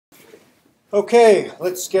Okay,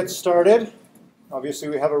 let's get started. Obviously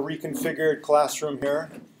we have a reconfigured classroom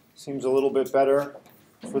here. Seems a little bit better.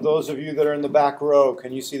 For those of you that are in the back row,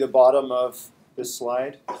 can you see the bottom of this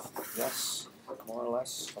slide? Yes, more or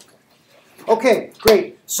less? Okay. Okay,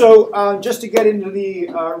 great. So just to get into the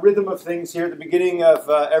rhythm of things here, at the beginning of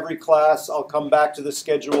every class, I'll come back to the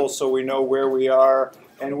schedule so we know where we are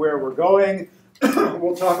and where we're going.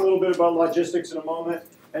 We'll talk a little bit about logistics in a moment,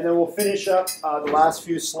 and then we'll finish up the last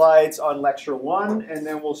few slides on Lecture 1, and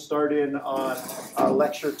then we'll start in on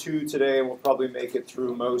Lecture 2 today, and we'll probably make it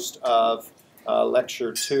through most of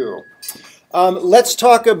Lecture 2. Let's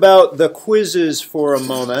talk about the quizzes for a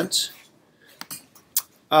moment.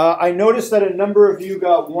 I noticed that a number of you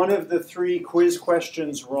got one of the 3 quiz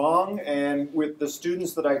questions wrong, and with the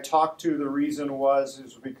students that I talked to, the reason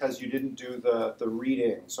is because you didn't do the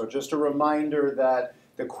reading. So just a reminder that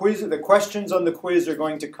the questions on the quiz are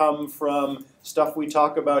going to come from stuff we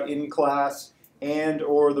talk about in class and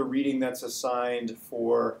or the reading that's assigned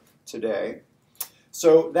for today.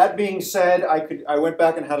 So that being said, I went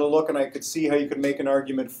back and had a look, and I could see how you could make an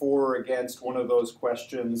argument for or against one of those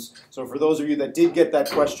questions. So for those of you that did get that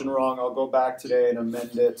question wrong, I'll go back today and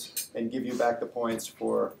amend it and give you back the points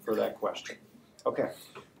for that question. Okay,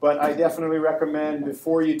 but I definitely recommend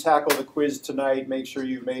before you tackle the quiz tonight, make sure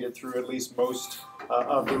you've made it through at least most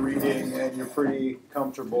of the reading and you're pretty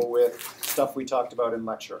comfortable with stuff we talked about in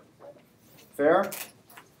lecture. Fair?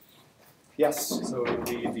 Yes? So it would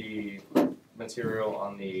be the material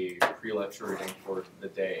on the pre-lecture reading for the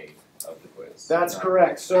day of the quiz. That's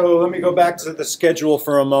correct. So let me go back to the schedule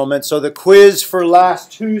for a moment. So the quiz for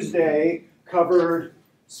last Tuesday covered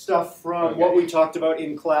stuff from what we talked about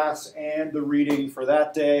in class and the reading for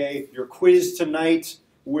that day. Your quiz tonight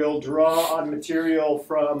will draw on material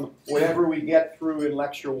from whatever we get through in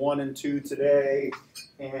Lecture 1 and 2 today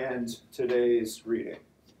and today's reading.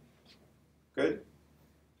 Good?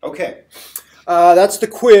 Okay. That's the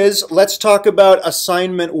quiz. Let's talk about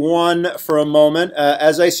assignment 1 for a moment.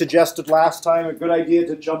 As I suggested last time, a good idea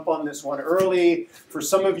to jump on this one early. For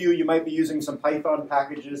some of you, you might be using some Python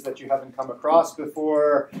packages that you haven't come across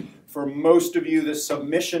before. For most of you, the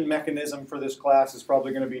submission mechanism for this class is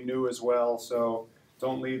probably going to be new as well, so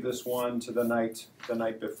don't leave this one to the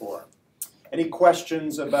night before. Any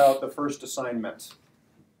questions about the first assignment?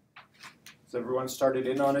 Has everyone started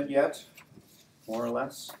in on it yet? More or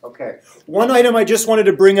less? Okay. One item I just wanted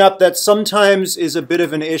to bring up that sometimes is a bit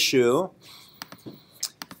of an issue.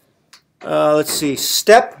 Let's see.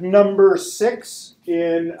 Step number 6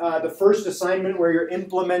 in the first assignment where you're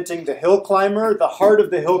implementing the hill climber. The heart of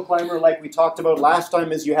the hill climber, like we talked about last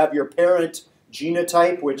time, is you have your parent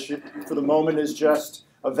genotype, which for the moment is just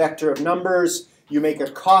a vector of numbers. You make a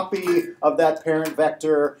copy of that parent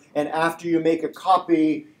vector, and after you make a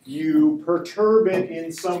copy, you perturb it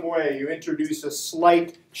in some way. You introduce a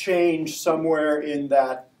slight change somewhere in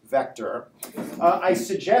that vector. I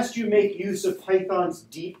suggest you make use of Python's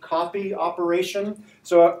deep copy operation.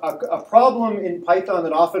 So a problem in Python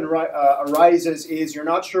that often arises is you're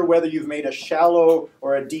not sure whether you've made a shallow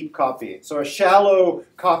or a deep copy. So a shallow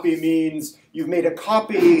copy means you've made a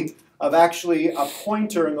copy of actually a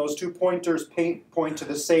pointer, and those 2 pointers point to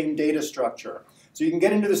the same data structure. So you can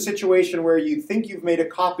get into the situation where you think you've made a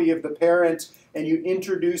copy of the parent and you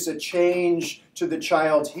introduce a change to the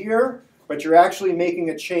child here, but you're actually making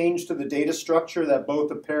a change to the data structure that both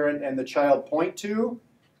the parent and the child point to.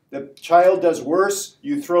 The child does worse,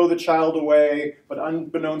 you throw the child away, but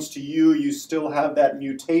unbeknownst to you, you still have that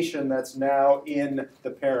mutation that's now in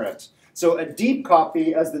the parent. So a deep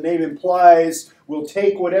copy, as the name implies, will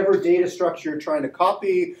take whatever data structure you're trying to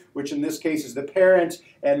copy, which in this case is the parent,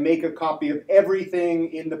 and make a copy of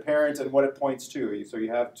everything in the parent and what it points to. So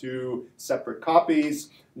you have 2 separate copies.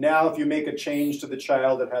 Now if you make a change to the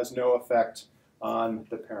child, it has no effect on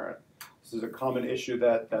the parent. This is a common issue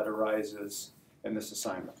that arises in this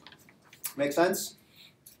assignment. Make sense?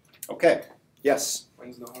 Okay. Yes?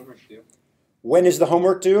 When's the homework due? When is the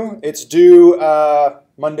homework due? It's due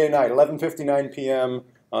Monday night, 11:59 p.m.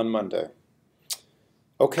 on Monday.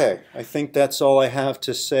 Okay, I think that's all I have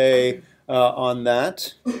to say on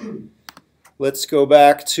that. Let's go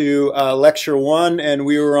back to Lecture 1, and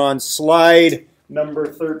we were on slide number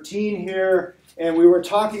 13 here, and we were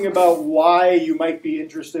talking about why you might be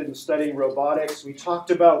interested in studying robotics. We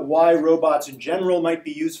talked about why robots in general might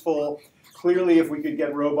be useful. Clearly, if we could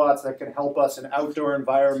get robots that can help us in outdoor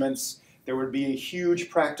environments, there would be a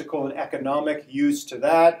huge practical and economic use to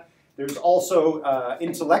that. There's also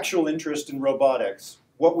intellectual interest in robotics.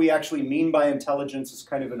 What we actually mean by intelligence is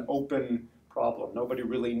kind of an open problem. Nobody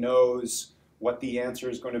really knows what the answer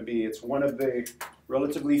is going to be. It's one of the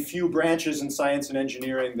relatively few branches in science and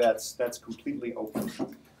engineering that's completely open.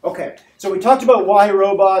 Okay, so we talked about why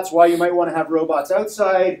robots, why you might want to have robots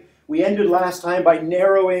outside. We ended last time by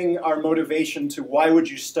narrowing our motivation to why would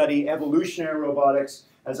you study evolutionary robotics.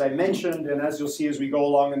 As I mentioned, and as you'll see as we go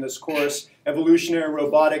along in this course, evolutionary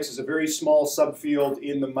robotics is a very small subfield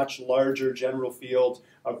in the much larger general field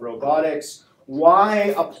of robotics.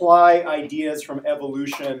 Why apply ideas from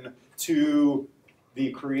evolution to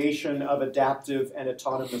the creation of adaptive and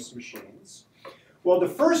autonomous machines? Well, the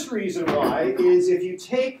first reason why is if you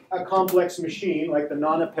take a complex machine, like the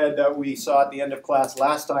nonaped that we saw at the end of class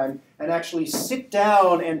last time, and actually sit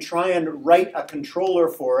down and try and write a controller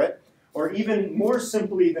for it, or even more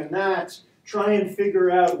simply than that, try and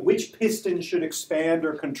figure out which piston should expand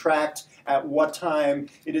or contract at what time,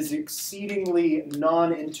 it is an exceedingly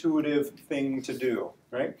non-intuitive thing to do,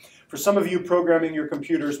 right? For some of you, programming your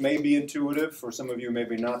computers may be intuitive. For some of you,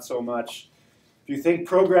 maybe not so much. If you think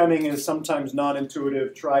programming is sometimes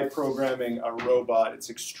non-intuitive, try programming a robot. It's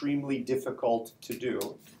extremely difficult to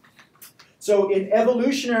do. So in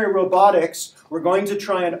evolutionary robotics, we're going to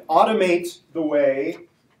try and automate the way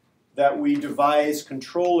that we devise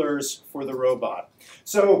controllers for the robot.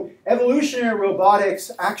 So evolutionary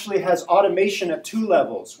robotics actually has automation at two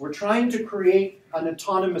levels. We're trying to create an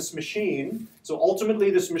autonomous machine. So ultimately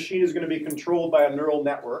this machine is going to be controlled by a neural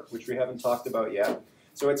network, which we haven't talked about yet.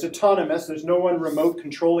 So it's autonomous. There's no one remote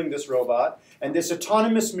controlling this robot. And this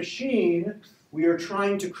autonomous machine, we are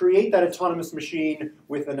trying to create that autonomous machine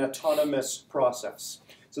with an autonomous process.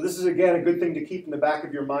 So this is, again, a good thing to keep in the back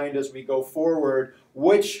of your mind as we go forward.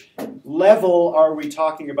 Which level are we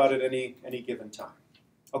talking about at any given time?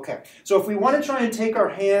 Okay, so if we want to try and take our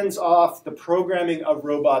hands off the programming of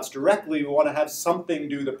robots directly, we want to have something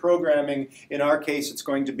do the programming. In our case, it's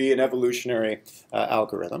going to be an evolutionary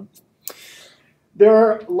algorithm. There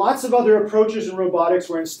are lots of other approaches in robotics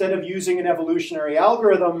where instead of using an evolutionary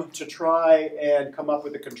algorithm to try and come up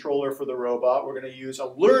with a controller for the robot, we're going to use a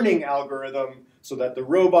learning algorithm so that the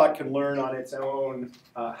robot can learn on its own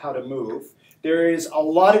how to move. There is a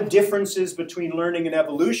lot of differences between learning and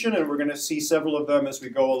evolution, and we're going to see several of them as we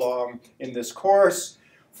go along in this course.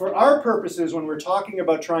 For our purposes, when we're talking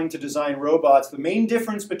about trying to design robots, the main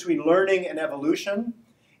difference between learning and evolution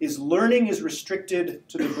is learning is restricted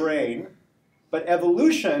to the brain. But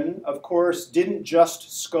evolution, of course, didn't just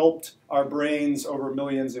sculpt our brains over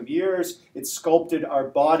millions of years. It sculpted our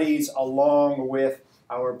bodies along with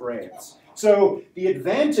our brains. So the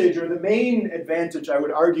advantage, or the main advantage, I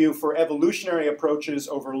would argue, for evolutionary approaches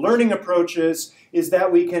over learning approaches is that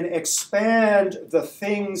we can expand the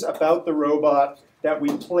things about the robot that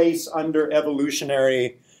we place under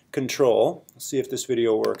evolutionary control. Let's see if this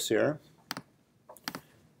video works here.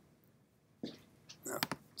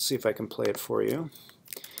 See if I can play it for you.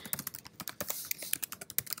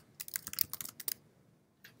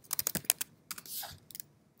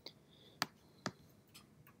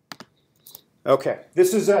 Okay,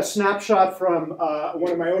 this is a snapshot from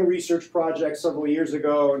one of my own research projects several years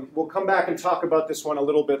ago, and we'll come back and talk about this one a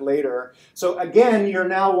little bit later. So again, you're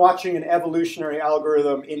now watching an evolutionary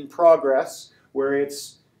algorithm in progress, where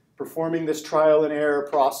it's performing this trial and error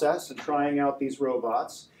process and trying out these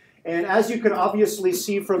robots. And as you can obviously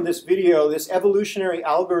see from this video, this evolutionary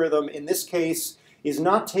algorithm in this case is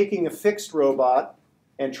not taking a fixed robot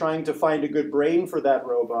and trying to find a good brain for that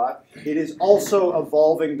robot. It is also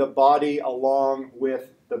evolving the body along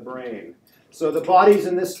with the brain. So the bodies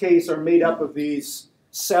in this case are made up of these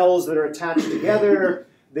cells that are attached together.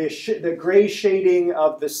 The gray shading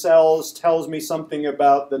of the cells tells me something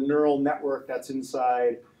about the neural network that's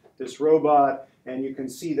inside this robot. And you can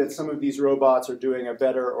see that some of these robots are doing a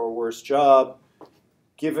better or worse job.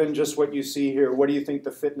 Given just what you see here, what do you think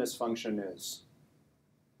the fitness function is?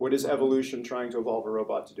 What is evolution trying to evolve a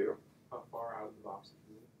robot to do? How far out of the box?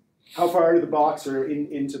 How far out of the box or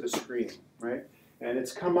into the screen, right? And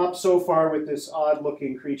it's come up so far with this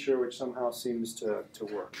odd-looking creature which somehow seems to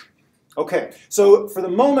work. Okay, so for the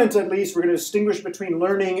moment at least, we're going to distinguish between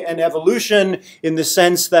learning and evolution in the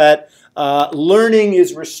sense that learning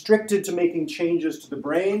is restricted to making changes to the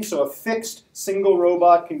brain, so a fixed single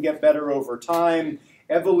robot can get better over time.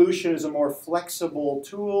 Evolution is a more flexible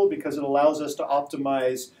tool because it allows us to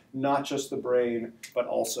optimize not just the brain, but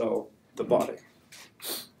also the body.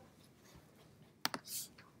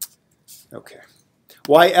 Okay.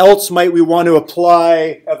 Why else might we want to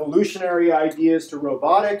apply evolutionary ideas to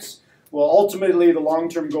robotics? Well, ultimately, the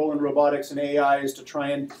long-term goal in robotics and AI is to try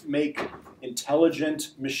and make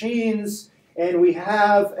intelligent machines, and we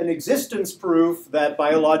have an existence proof that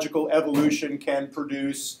biological evolution can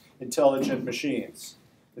produce intelligent machines.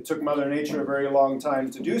 It took Mother Nature a very long time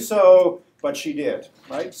to do so, but she did,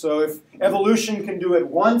 right? So if evolution can do it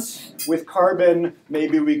once with carbon,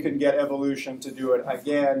 maybe we can get evolution to do it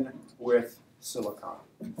again with silicon.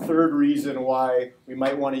 Third reason why we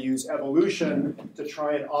might want to use evolution to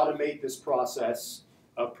try and automate this process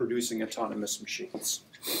of producing autonomous machines.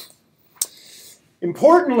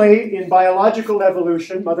 Importantly, in biological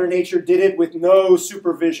evolution, Mother Nature did it with no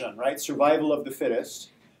supervision, right? Survival of the fittest.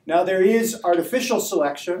 Now there is artificial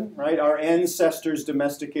selection, right? Our ancestors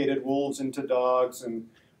domesticated wolves into dogs and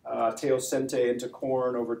teosinte into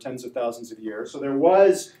corn over tens of thousands of years. So there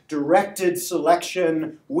was directed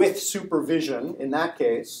selection with supervision in that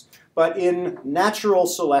case. But in natural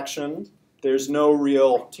selection, there's no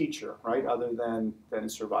real teacher, right, other than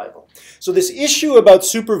survival. So this issue about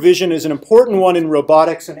supervision is an important one in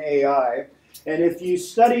robotics and AI. And if you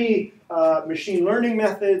study machine learning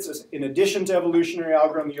methods, in addition to evolutionary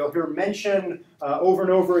algorithms, you'll hear mention over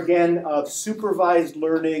and over again of supervised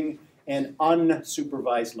learning and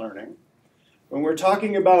unsupervised learning. When we're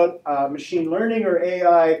talking about machine learning or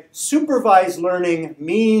AI, supervised learning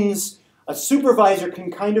means a supervisor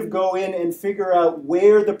can kind of go in and figure out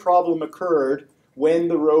where the problem occurred when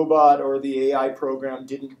the robot or the AI program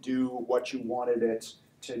didn't do what you wanted it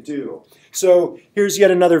to do. So here's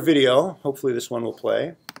yet another video. Hopefully this one will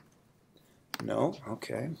play. No?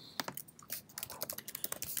 Okay.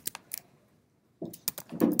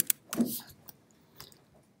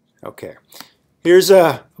 Okay. Here's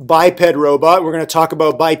a biped robot. We're going to talk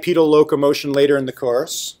about bipedal locomotion later in the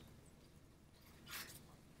course.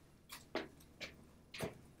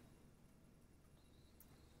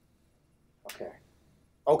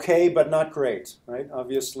 Okay, but not great, right?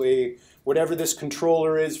 Obviously, whatever this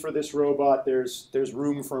controller is for this robot, there's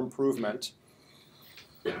room for improvement.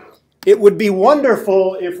 It would be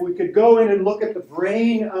wonderful if we could go in and look at the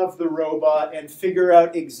brain of the robot and figure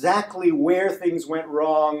out exactly where things went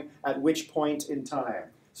wrong at which point in time.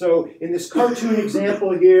 So in this cartoon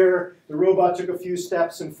example here, the robot took a few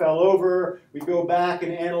steps and fell over. We go back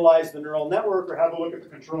and analyze the neural network or have a look at the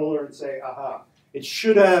controller and say, aha, it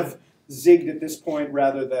should have zigged at this point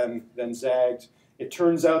rather than zagged. It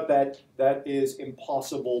turns out that that is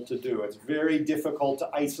impossible to do. It's very difficult to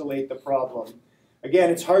isolate the problem. Again,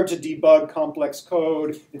 it's hard to debug complex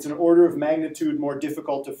code. It's an order of magnitude more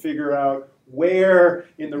difficult to figure out where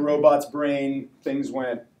in the robot's brain things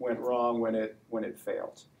went wrong when it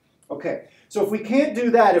failed. Okay, so if we can't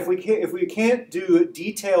do that, if we can't do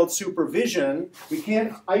detailed supervision, we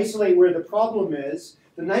can't isolate where the problem is.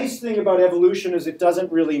 The nice thing about evolution is it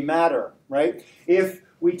doesn't really matter, right? If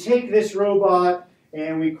we take this robot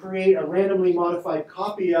and we create a randomly modified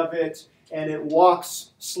copy of it and it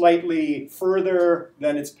walks slightly further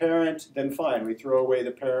than its parent, then fine. We throw away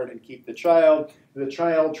the parent and keep the child. The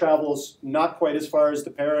child travels not quite as far as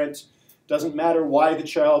the parent. Doesn't matter why the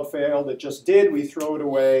child failed, it just did. We throw it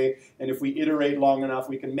away. And if we iterate long enough,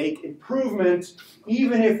 we can make improvement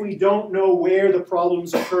even if we don't know where the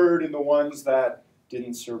problems occurred in the ones that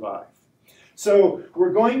didn't survive. So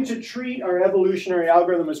we're going to treat our evolutionary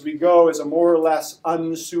algorithm as we go as a more or less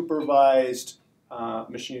unsupervised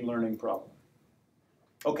machine learning problem.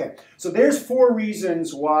 Okay, so there's 4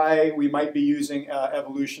 reasons why we might be using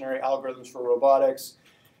evolutionary algorithms for robotics.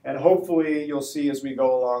 And hopefully you'll see as we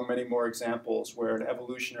go along many more examples where an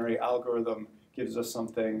evolutionary algorithm gives us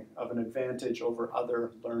something of an advantage over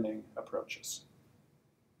other learning approaches.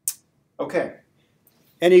 Okay.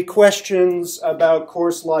 Any questions about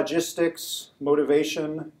course logistics,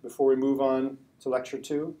 motivation, before we move on to lecture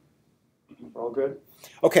 2? We're all good?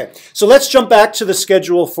 Okay, so let's jump back to the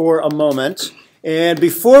schedule for a moment. And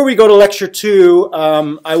before we go to lecture 2,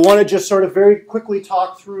 I want to just sort of very quickly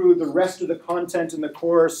talk through the rest of the content in the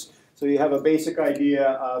course so you have a basic idea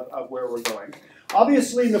of where we're going.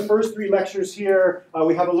 Obviously, in the first 3 lectures here,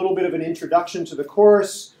 we have a little bit of an introduction to the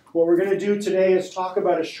course. What we're going to do today is talk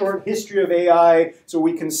about a short history of AI so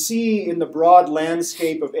we can see in the broad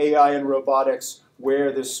landscape of AI and robotics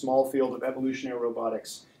where this small field of evolutionary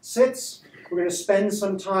robotics sits. We're going to spend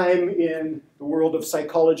some time in the world of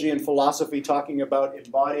psychology and philosophy talking about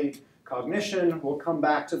embodied cognition. We'll come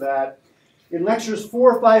back to that. In lectures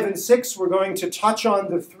 4, 5, and 6, we're going to touch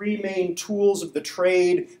on the 3 main tools of the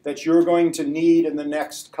trade that you're going to need in the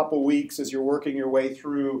next couple weeks as you're working your way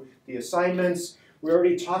through the assignments. We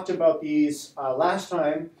already talked about these last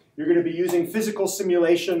time. You're going to be using physical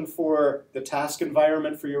simulation for the task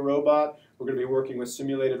environment for your robot. We're going to be working with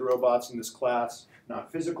simulated robots in this class,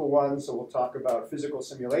 not physical ones, so we'll talk about physical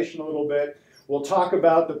simulation a little bit. We'll talk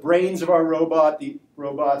about the brains of our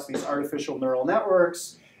robots, these artificial neural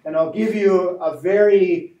networks, and I'll give you a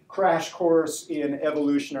very crash course in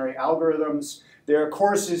evolutionary algorithms. There are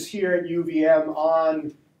courses here at UVM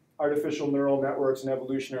on artificial neural networks and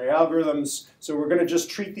evolutionary algorithms. So we're going to just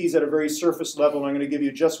treat these at a very surface level, and I'm going to give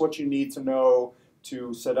you just what you need to know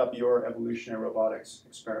to set up your evolutionary robotics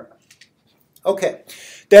experiment. Okay,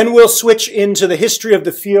 then we'll switch into the history of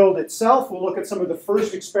the field itself. We'll look at some of the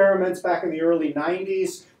first experiments back in the early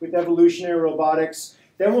 90s with evolutionary robotics.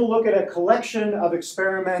 Then we'll look at a collection of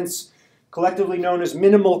experiments collectively known as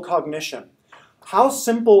minimal cognition. How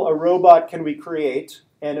simple a robot can we create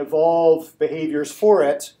and evolve behaviors for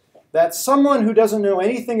it that someone who doesn't know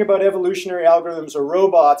anything about evolutionary algorithms or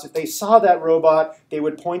robots, if they saw that robot, they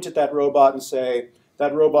would point at that robot and say,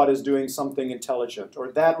 that robot is doing something intelligent,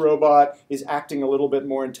 or that robot is acting a little bit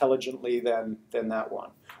more intelligently than that one.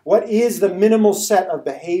 What is the minimal set of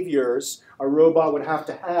behaviors a robot would have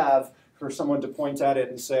to have for someone to point at it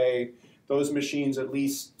and say, those machines at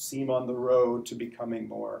least seem on the road to becoming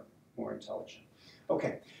more intelligent?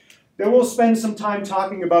 Okay. Then we'll spend some time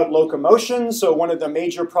talking about locomotion. So one of the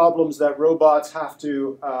major problems that robots have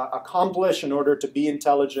to accomplish in order to be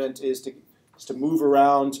intelligent is to move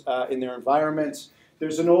around in their environment.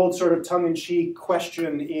 There's an old sort of tongue-in-cheek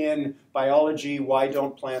question in biology: why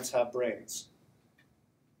don't plants have brains?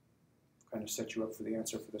 Kind of set you up for the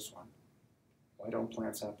answer for this one. Why don't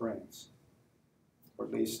plants have brains? Or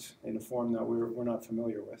at least in a form that we're not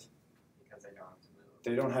familiar with. Because they don't have to move.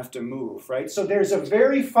 They don't have to move, right? So there's a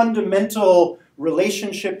very fundamental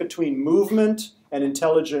relationship between movement and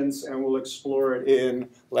intelligence, and we'll explore it in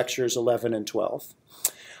lectures 11 and 12.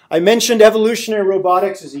 I mentioned evolutionary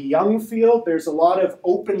robotics is a young field. There's a lot of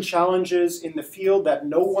open challenges in the field that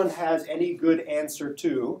no one has any good answer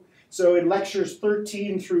to. So in lectures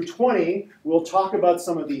 13 through 20, we'll talk about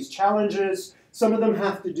some of these challenges. Some of them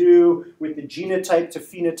have to do with the genotype to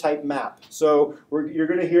phenotype map. So you're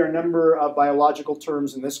going to hear a number of biological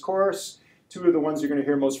terms in this course. Two of the ones you're going to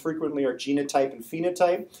hear most frequently are genotype and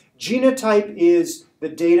phenotype. Genotype is the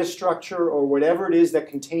data structure or whatever it is that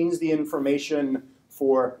contains the information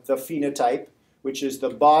for the phenotype, which is the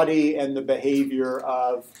body and the behavior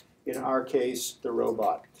of, in our case, the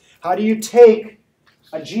robot. How do you take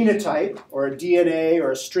a genotype or a DNA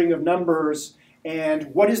or a string of numbers, and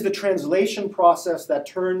what is the translation process that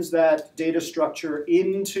turns that data structure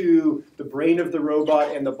into the brain of the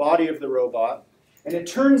robot and the body of the robot? And it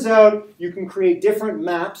turns out you can create different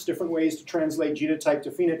maps, different ways to translate genotype to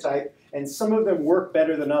phenotype, and some of them work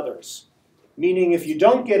better than others. Meaning if you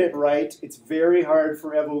don't get it right, it's very hard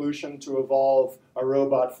for evolution to evolve a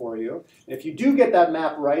robot for you. And if you do get that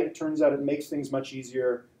map right, it turns out it makes things much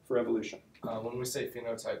easier for evolution. When we say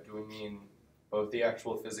phenotype, do we mean both the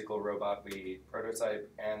actual physical robot we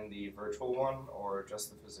prototype and the virtual one, or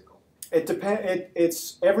just the physical? It depends.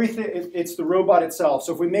 It's everything. It's the robot itself.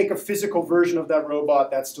 So if we make a physical version of that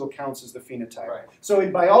robot, that still counts as the phenotype. Right. So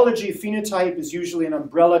in biology, phenotype is usually an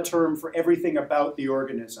umbrella term for everything about the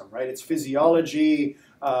organism, right? Its physiology,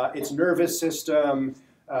 its nervous system,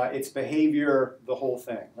 its behavior, the whole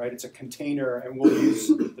thing, right? It's a container, and we'll use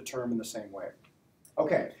the term in the same way.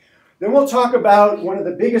 Okay. Then we'll talk about one of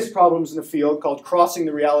the biggest problems in the field called crossing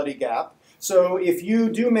the reality gap. So if you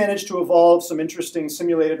do manage to evolve some interesting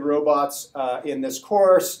simulated robots in this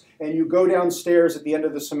course, and you go downstairs at the end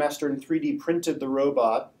of the semester and 3D printed the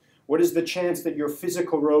robot, what is the chance that your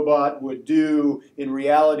physical robot would do in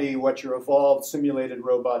reality what your evolved simulated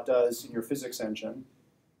robot does in your physics engine?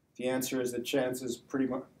 The answer is the chance is pretty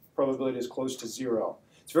much, probability is close to 0.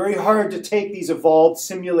 It's very hard to take these evolved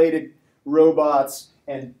simulated robots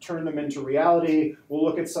and turn them into reality. We'll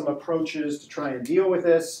look at some approaches to try and deal with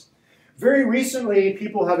this. Very recently,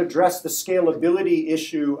 people have addressed the scalability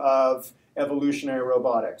issue of evolutionary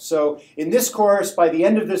robotics. So in this course, by the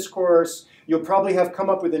end of this course, you'll probably have come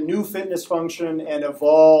up with a new fitness function and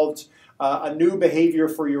evolved a new behavior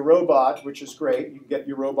for your robot, which is great. You can get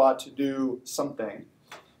your robot to do something.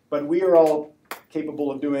 But we are all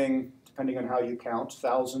capable of doing, depending on how you count,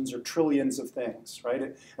 thousands or trillions of things,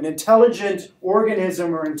 right? An intelligent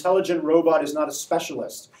organism or intelligent robot is not a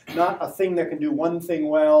specialist, not a thing that can do one thing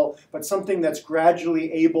well, but something that's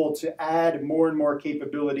gradually able to add more and more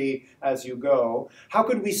capability as you go. How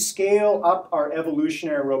could we scale up our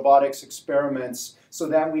evolutionary robotics experiments so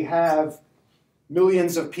that we have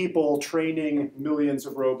millions of people training millions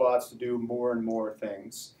of robots to do more and more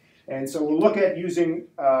things? And so we'll look at using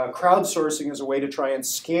crowdsourcing as a way to try and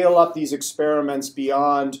scale up these experiments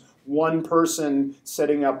beyond one person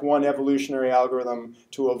setting up one evolutionary algorithm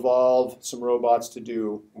to evolve some robots to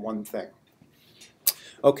do one thing.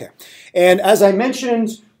 Okay, and as I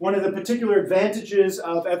mentioned, One of the particular advantages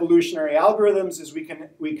of evolutionary algorithms is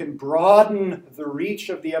we can broaden the reach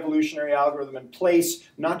of the evolutionary algorithm and place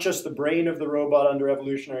not just the brain of the robot under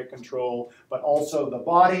evolutionary control, but also the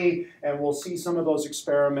body, and we'll see some of those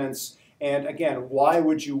experiments. And again, why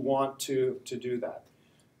would you want to do that?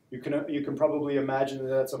 You can probably imagine that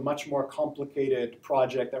that's a much more complicated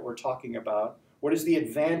project that we're talking about. What is the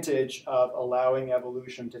advantage of allowing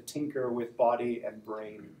evolution to tinker with body and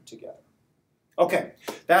brain together? Okay,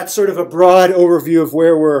 that's sort of a broad overview of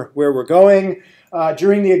where we're going.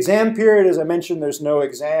 During the exam period, as I mentioned, there's no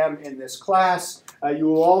exam in this class. You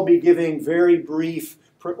will all be giving very brief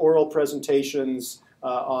oral presentations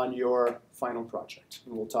on your final project,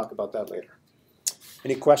 and we'll talk about that later.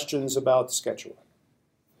 Any questions about the schedule?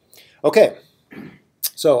 Okay,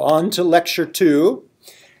 so on to lecture 2.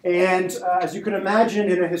 And as you can imagine,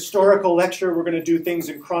 in a historical lecture, we're going to do things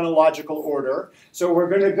in chronological order. So we're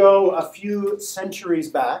going to go a few centuries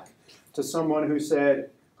back to someone who said,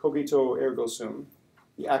 cogito ergo sum.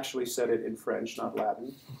 He actually said it in French, not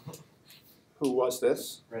Latin. Who was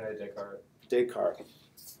this? René Descartes. Descartes.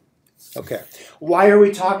 Okay. Why are we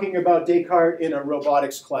talking about Descartes in a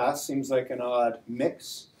robotics class? Seems like an odd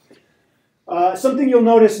mix. Something you'll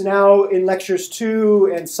notice now in lectures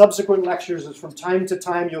 2 and subsequent lectures is from time to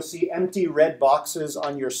time you'll see empty red boxes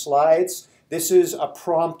on your slides. This is a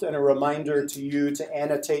prompt and a reminder to you to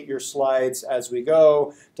annotate your slides as we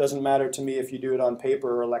go. Doesn't matter to me if you do it on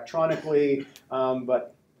paper or electronically,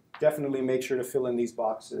 but definitely make sure to fill in these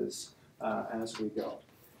boxes as we go.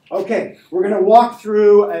 Okay, we're going to walk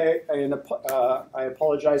through, I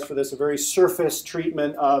apologize for this, a very surface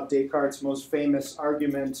treatment of Descartes' most famous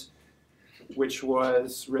argument, which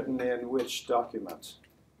was written in which document?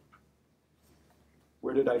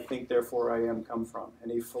 Where did I think, therefore I am come from?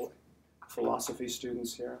 Any philosophy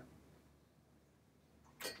students here?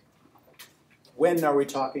 When are we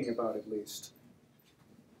talking about, at least?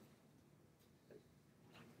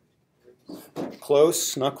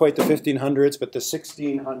 Close, not quite the 1500s, but the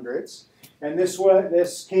 1600s. And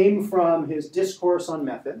this came from his Discourse on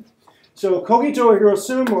Method. So cogito ergo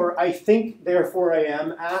sum, or I think, therefore I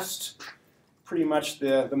am, asked pretty much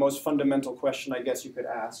the most fundamental question I guess you could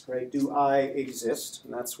ask, right? Do I exist?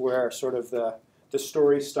 And that's where sort of the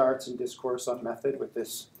story starts in Discourse on Method with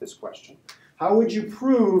this question. How would you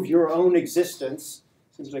prove your own existence?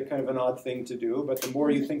 Seems like kind of an odd thing to do, but the more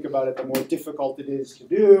you think about it, the more difficult it is to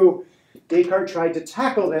do. Descartes tried to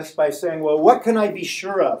tackle this by saying, well, what can I be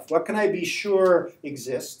sure of? What can I be sure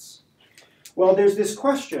exists? Well, there's this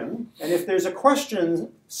question, and if there's a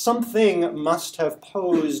question, something must have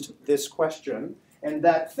posed this question, and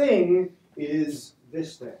that thing is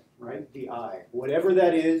this thing, right? The I. Whatever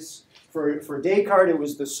that is. For Descartes, it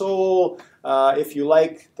was the soul, if you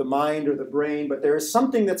like, the mind or the brain, but there is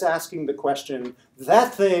something that's asking the question.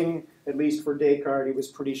 That thing, at least for Descartes, he was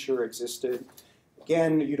pretty sure existed.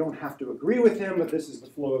 Again, you don't have to agree with him, but this is the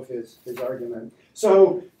flow of his argument.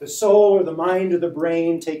 So the soul or the mind or the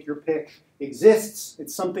brain, take your pick, exists.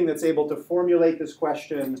 It's something that's able to formulate this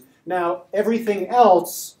question. Now, everything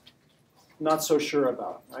else, not so sure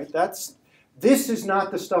about, right? This is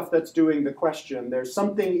not the stuff that's doing the question. There's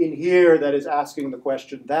something in here that is asking the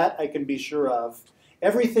question. That I can be sure of.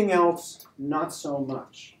 Everything else, not so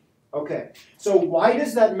much. Okay, so why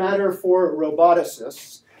does that matter for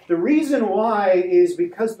roboticists? The reason why is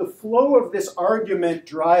because the flow of this argument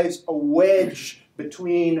drives a wedge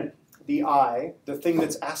between the I, the thing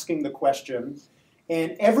that's asking the question,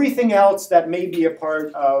 and everything else that may be a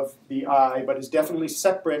part of the I, but is definitely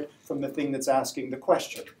separate from the thing that's asking the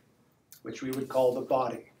question, which we would call the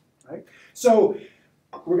body. Right? So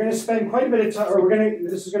we're going to spend quite a bit of time, or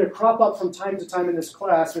this is going to crop up from time to time in this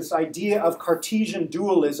class, this idea of Cartesian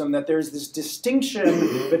dualism, that there's this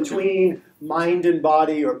distinction between mind and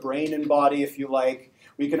body, or brain and body, if you like.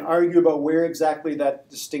 We can argue about where exactly that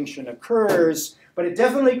distinction occurs, but it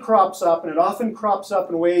definitely crops up, and it often crops up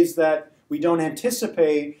in ways that we don't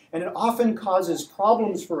anticipate, and it often causes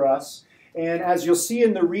problems for us. And as you'll see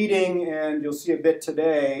in the reading, and you'll see a bit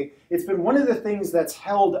today, it's been one of the things that's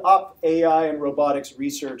held up AI and robotics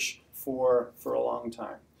research for a long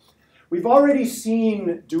time. We've already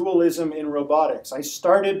seen dualism in robotics. I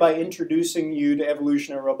started by introducing you to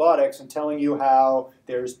evolutionary robotics and telling you how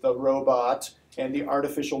there's the robot and the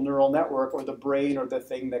artificial neural network, or the brain, or the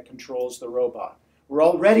thing that controls the robot. We're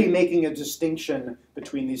already making a distinction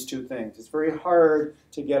between these two things. It's very hard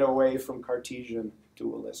to get away from Cartesian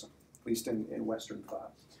dualism, at least in Western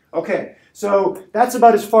thought. Okay, so that's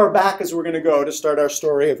about as far back as we're going to go to start our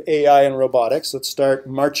story of AI and robotics. Let's start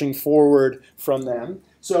marching forward from them.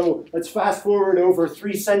 So let's fast forward over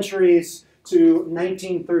 3 centuries to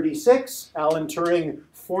 1936. Alan Turing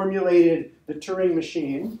formulated the Turing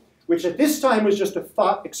machine, which at this time was just a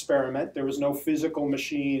thought experiment. There was no physical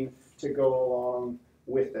machine to go along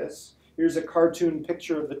with this. Here's a cartoon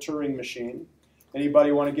picture of the Turing machine.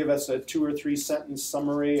 Anybody want to give us a 2 or 3 sentence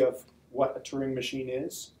summary of what a Turing machine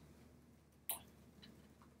is?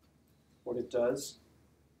 What it does?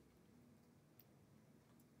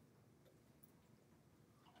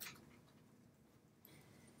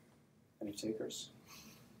 Any takers?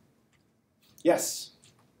 Yes?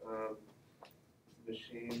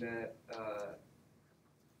 Machine that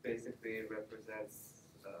basically represents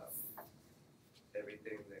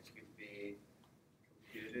everything that could be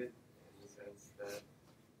computed, in the sense that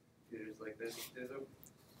computers like this do them,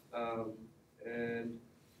 and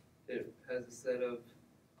it has a set of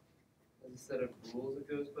rules it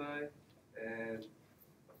goes by, and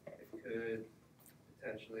it could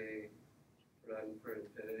potentially run for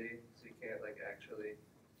infinity, so you can't like actually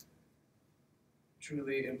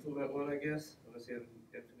truly implement one, I guess, unless you have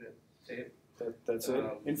infinite tape. That's it?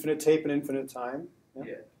 Infinite tape and infinite time? Yeah.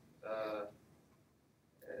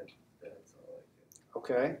 And that's all I can.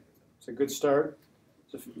 Okay, it's a good start.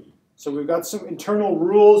 So we've got some internal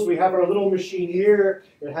rules. We have our little machine here.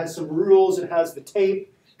 It has some rules. It has the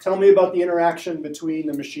tape. Tell me about the interaction between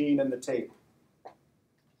the machine and the tape.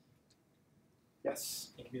 Yes?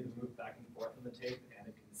 It can be moved back and forth on the tape, and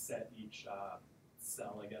it can set each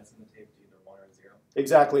cell, I guess, in the tape to either 1 or 0.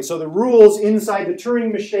 Exactly. So the rules inside the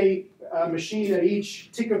Turing machine at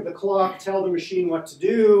each tick of the clock tell the machine what to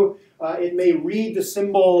do. It may read the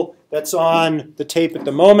symbol that's on the tape at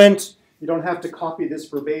the moment. You don't have to copy this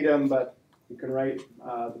verbatim, but you can write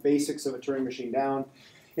the basics of a Turing machine down.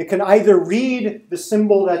 It can either read the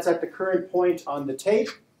symbol that's at the current point on the tape.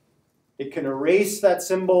 It can erase that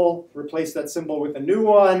symbol, replace that symbol with a new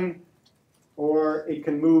one, or it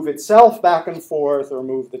can move itself back and forth or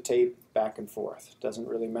move the tape back and forth. Doesn't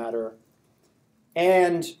really matter.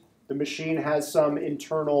 And the machine has some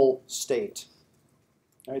internal state.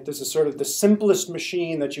 Right? This is sort of the simplest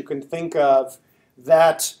machine that you can think of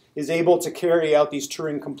that is able to carry out these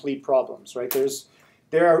Turing-complete problems. Right?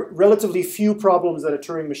 There are relatively few problems that a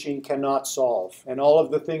Turing machine cannot solve. And all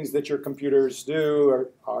of the things that your computers do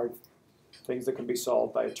are things that can be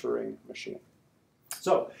solved by a Turing machine.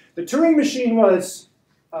 So the Turing machine was,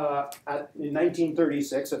 in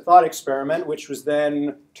 1936, a thought experiment, which was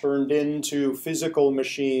then turned into physical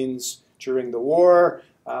machines during the war.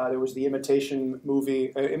 There was the imitation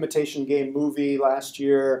game movie last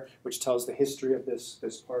year, which tells the history of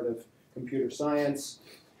this part of computer science.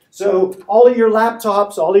 So all of your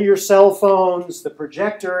laptops, all of your cell phones, the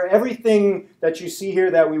projector, everything that you see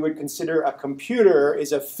here that we would consider a computer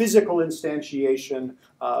is a physical instantiation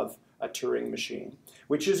of a Turing machine,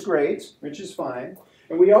 which is great, which is fine.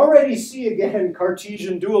 And we already see, again,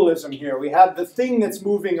 Cartesian dualism here. We have the thing that's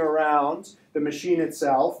moving around, the machine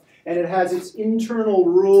itself, and it has its internal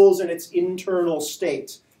rules and its internal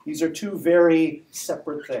state. These are two very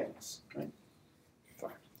separate things. Right?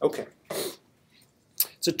 Fine. Okay.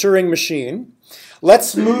 It's a Turing machine.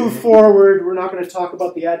 Let's move forward. We're not going to talk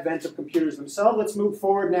about the advent of computers themselves. Let's move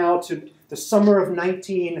forward now to the summer of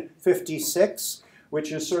 1956,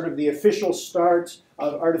 which is sort of the official start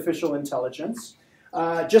of artificial intelligence.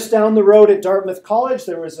 Just down the road at Dartmouth College,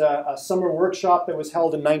 there was a summer workshop that was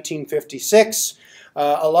held in 1956.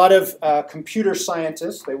 A lot of computer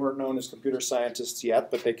scientists, they weren't known as computer scientists yet,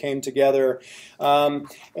 but they came together and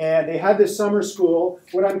they had this summer school.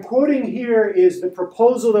 What I'm quoting here is the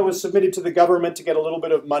proposal that was submitted to the government to get a little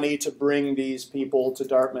bit of money to bring these people to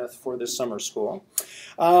Dartmouth for this summer school.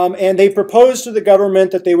 And they proposed to the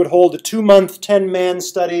government that they would hold a 2-month, 10-man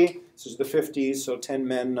study. This is the 50s, so 10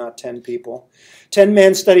 men, not 10 people.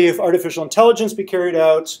 10-man study of artificial intelligence be carried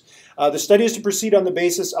out. The study is to proceed on the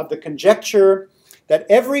basis of the conjecture that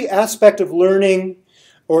every aspect of learning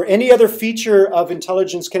or any other feature of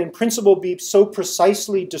intelligence can in principle be so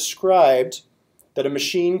precisely described that a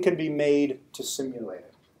machine can be made to simulate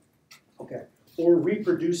it. Okay, or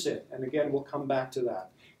reproduce it, and again we'll come back to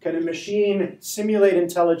that. Can a machine simulate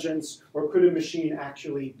intelligence, or could a machine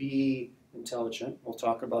actually be intelligent? We'll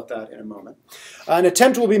talk about that in a moment. An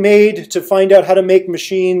attempt will be made to find out how to make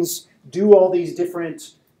machines do all these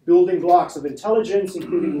different building blocks of intelligence,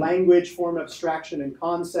 including language, form abstraction, and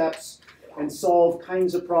concepts, and solve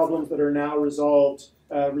kinds of problems that are now reserved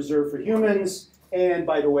for humans. And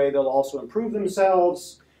by the way, they'll also improve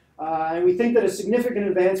themselves. And we think that a significant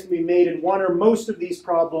advance can be made in one or most of these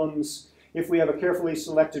problems if we have a carefully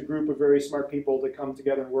selected group of very smart people that come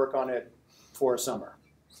together and work on it for a summer.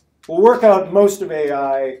 We'll work out most of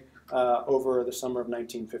AI over the summer of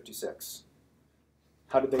 1956.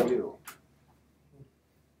 How did they do?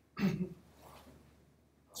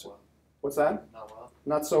 What's that? Not well.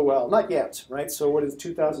 Not so well. Not yet, right? So what is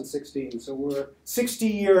 2016? So we're 60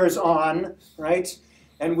 years on, right?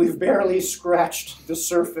 And we've barely scratched the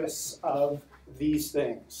surface of these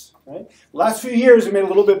things, right? The last few years we made a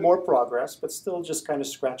little bit more progress, but still just kind of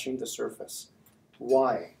scratching the surface.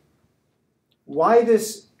 Why? Why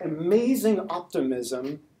this amazing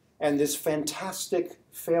optimism and this fantastic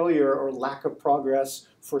failure or lack of progress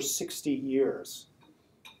for 60 years?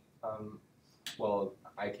 Well,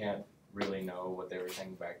 I can't really know what they were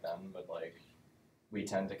thinking back then, but like we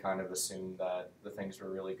tend to kind of assume that the things we're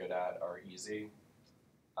really good at are easy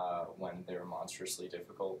when they're monstrously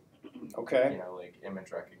difficult. Okay. You know, like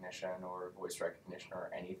image recognition or voice recognition or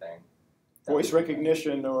anything. Voice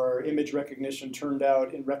recognition or image recognition turned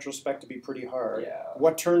out in retrospect to be pretty hard. Yeah.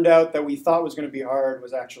 What turned out that we thought was going to be hard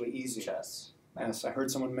was actually easy. Chess. Yes, I heard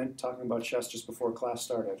someone talking about chess just before class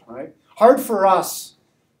started, right? Hard for us,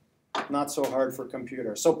 not so hard for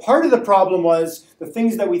computers. So part of the problem was the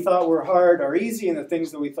things that we thought were hard are easy, and the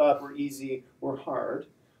things that we thought were easy were hard.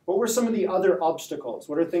 What were some of the other obstacles?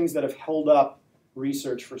 What are things that have held up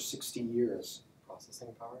research for 60 years?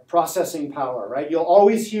 Processing power. Processing power, right? You'll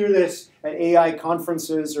always hear this at AI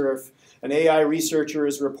conferences, or if an AI researcher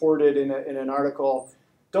is reported in an article,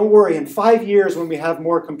 don't worry, in 5 years when we have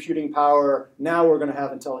more computing power, now we're going to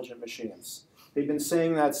have intelligent machines. They've been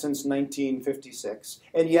saying that since 1956.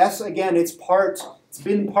 And yes, again, it's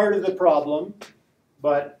been part of the problem,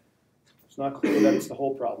 but it's not clear that it's the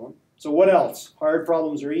whole problem. So what else? Hard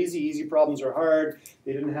problems are easy, easy problems are hard.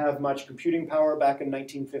 They didn't have much computing power back in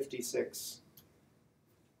 1956.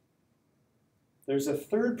 There's a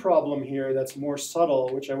third problem here that's more subtle,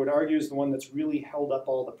 which I would argue is the one that's really held up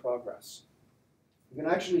all the progress. You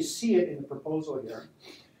can actually see it in the proposal here.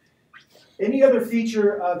 Any other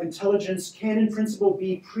feature of intelligence can, in principle,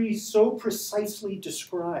 be so precisely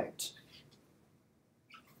described.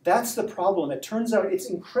 That's the problem. It turns out it's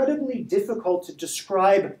incredibly difficult to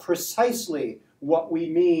describe precisely what we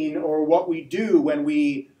mean or what we do when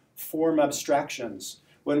we form abstractions,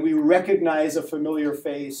 when we recognize a familiar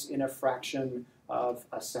face in a fraction of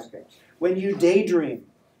a second, when you daydream,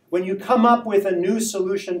 when you come up with a new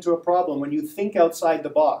solution to a problem, when you think outside the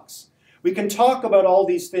box. We can talk about all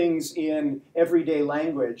these things in everyday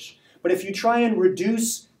language, but if you try and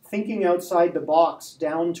reduce thinking outside the box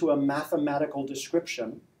down to a mathematical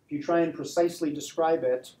description, if you try and precisely describe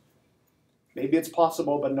it, maybe it's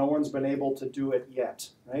possible, but no one's been able to do it yet,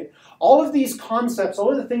 right? All of these concepts,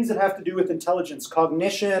 all of the things that have to do with intelligence,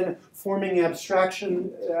 cognition, forming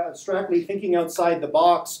abstractly thinking outside the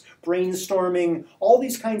box, brainstorming, all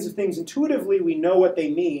these kinds of things, intuitively we know what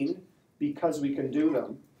they mean because we can do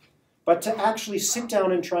them. But to actually sit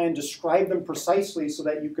down and try and describe them precisely so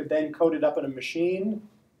that you could then code it up in a machine,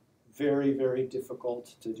 very, very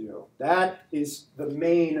difficult to do. That is the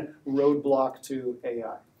main roadblock to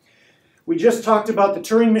AI. We just talked about the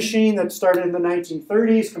Turing machine that started in the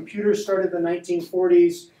 1930s. Computers started in the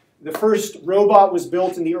 1940s. The first robot was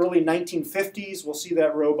built in the early 1950s. We'll see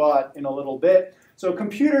that robot in a little bit. So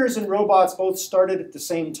computers and robots both started at the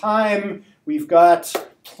same time. We've got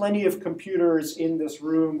plenty of computers in this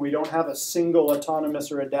room. We don't have a single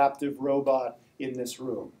autonomous or adaptive robot in this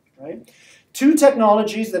room, right? Two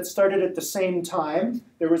technologies that started at the same time.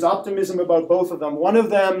 There was optimism about both of them. One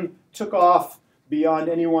of them took off beyond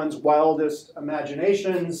anyone's wildest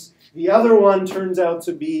imaginations. The other one turns out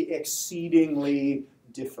to be exceedingly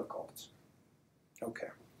difficult. Okay.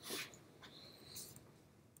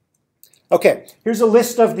 Okay, here's a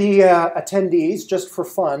list of the attendees, just for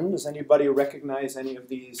fun. Does anybody recognize any of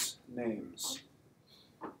these names?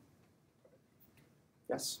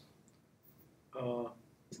 Yes?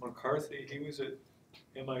 McCarthy, he was at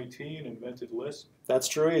MIT and invented Lisp. That's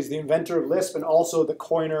true. He's the inventor of Lisp and also the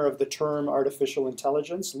coiner of the term artificial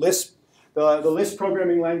intelligence. Lisp, the Lisp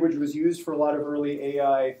programming language was used for a lot of early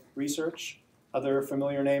AI research. Other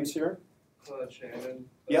familiar names here? Shannon.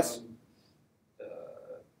 Yes?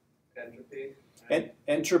 Entropy.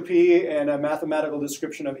 Entropy and a mathematical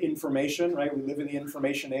description of information, right? We live in the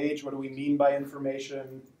information age. What do we mean by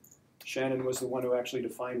information? Shannon was the one who actually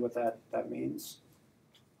defined what that means.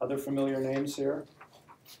 Other familiar names here?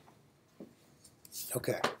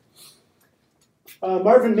 Okay.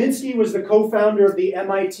 Marvin Minsky was the co-founder of the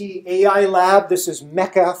MIT AI Lab. This is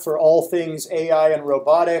Mecca for all things AI and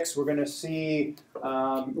robotics. We're going to see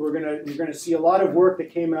you're going to see a lot of work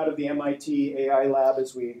that came out of the MIT AI Lab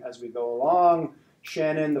as we go along.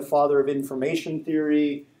 Shannon, the father of information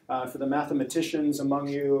theory, for the mathematicians among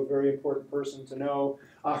you, a very important person to know.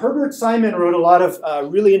 Herbert Simon wrote a lot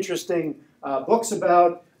of really interesting books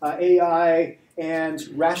about AI. and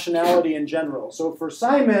rationality in general. So for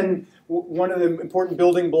Simon, one of the important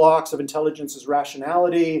building blocks of intelligence is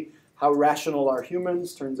rationality. How rational are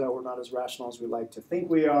humans? Turns out we're not as rational as we like to think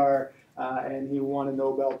we are. And he won a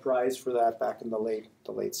Nobel Prize for that back in the late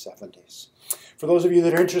 70s. For those of you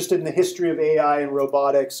that are interested in the history of AI and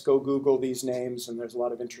robotics, go Google these names, and there's a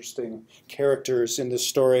lot of interesting characters in this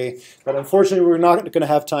story that unfortunately we're not going to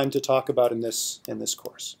have time to talk about in this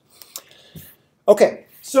course. Okay,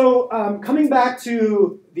 so coming back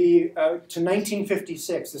to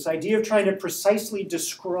 1956, this idea of trying to precisely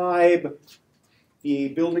describe the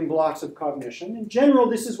building blocks of cognition. In general,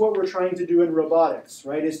 this is what we're trying to do in robotics,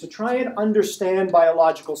 right? Is to try and understand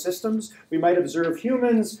biological systems. We might observe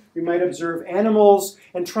humans, we might observe animals,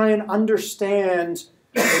 and try and understand,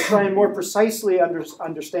 or try and more precisely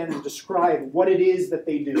understand and describe what it is that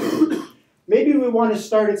they do. Maybe we want to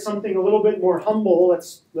start at something a little bit more humble.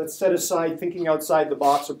 Let's set aside thinking outside the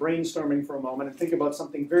box or brainstorming for a moment and think about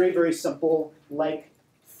something very, very simple like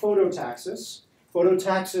phototaxis.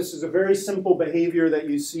 Phototaxis is a very simple behavior that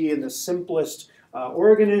you see in the simplest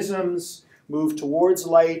organisms, move towards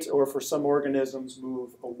light, or for some organisms, move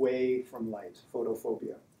away from light.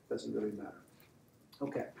 Photophobia, doesn't really matter.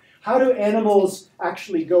 Okay, how do animals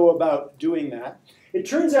actually go about doing that? It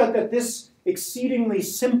turns out that this exceedingly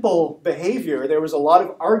simple behavior, there was a lot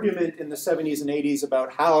of argument in the 70s and 80s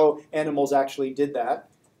about how animals actually did that.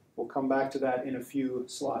 We'll come back to that in a few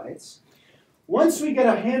slides. Once we get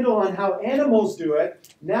a handle on how animals do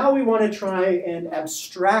it, now we want to try and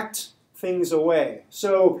abstract things away.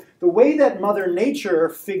 So the way that Mother Nature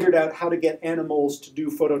figured out how to get animals to do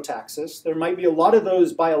phototaxis, there might be a lot of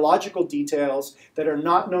those biological details that are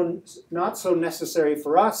not so necessary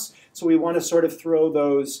for us, so we want to sort of throw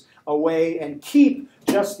those away and keep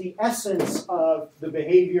just the essence of the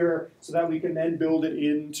behavior so that we can then build it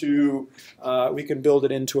into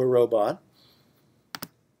a robot.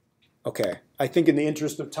 Okay, I think in the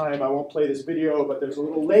interest of time, I won't play this video, but there's a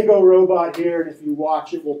little Lego robot here, and if you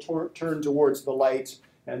watch, it will turn towards the light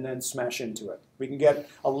and then smash into it. We can get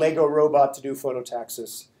a Lego robot to do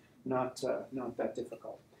phototaxis, not that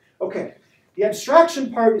difficult. Okay, the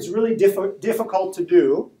abstraction part is really difficult to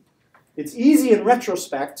do. It's easy in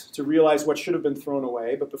retrospect to realize what should have been thrown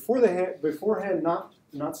away, but beforehand, not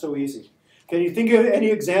so easy. Can you think of any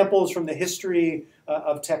examples from the history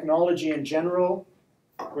of technology in general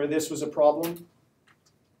where this was a problem?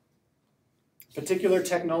 Particular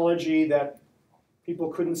technology that people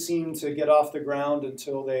couldn't seem to get off the ground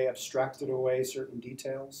until they abstracted away certain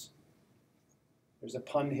details? There's a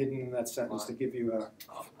pun hidden in that sentence to give you a...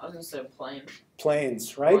 I was going to say plane.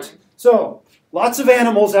 Planes, right? Plane. So, lots of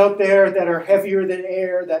animals out there that are heavier than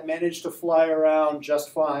air that manage to fly around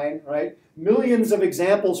just fine, right? Millions of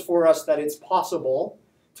examples for us that it's possible.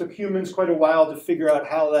 Took humans quite a while to figure out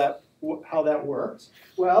how that works.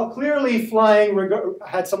 Well, clearly flying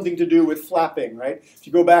had something to do with flapping, right? If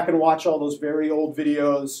you go back and watch all those very old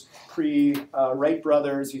videos, pre-Wright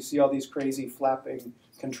brothers, you see all these crazy flapping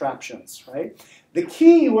contraptions, right? The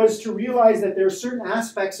key was to realize that there are certain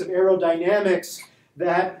aspects of aerodynamics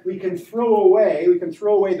that we can throw away. We can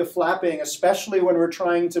throw away the flapping, especially when we're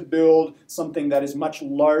trying to build something that is much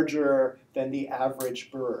larger than the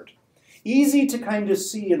average bird. Easy to kind of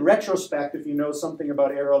see in retrospect if you know something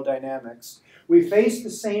about aerodynamics. We face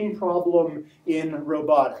the same problem in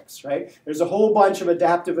robotics, right? There's a whole bunch of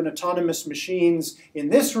adaptive and autonomous machines in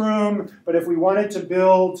this room, but if we wanted to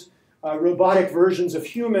build robotic versions of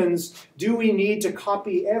humans, do we need to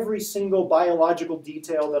copy every single biological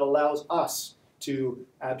detail that allows us to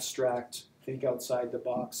abstract, think outside the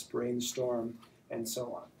box, brainstorm, and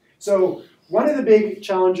so on? So one of the big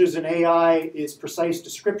challenges in AI is precise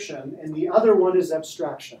description, and the other one is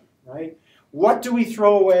abstraction, right? What do we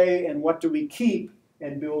throw away and what do we keep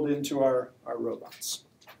and build into our robots?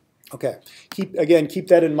 Okay, keep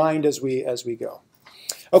that in mind as we go.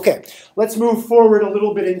 Okay, let's move forward a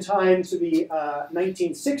little bit in time to the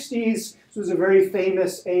 1960s. This was a very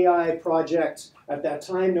famous AI project at that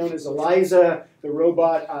time known as ELIZA, the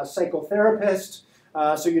robot psychotherapist.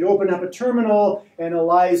 So you'd open up a terminal, and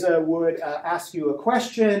Eliza would ask you a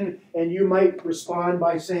question, and you might respond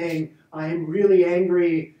by saying, "I'm really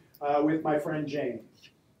angry with my friend Jane."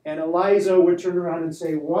 And Eliza would turn around and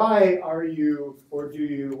say, "Why are you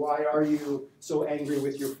so angry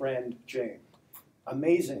with your friend Jane?"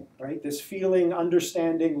 Amazing, right? This feeling,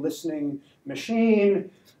 understanding, listening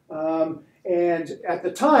machine. And at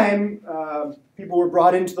the time, people were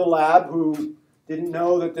brought into the lab who didn't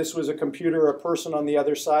know that this was a computer or a person on the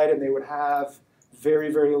other side, and they would have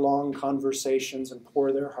very, very long conversations and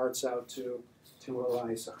pour their hearts out to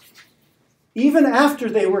Eliza. even after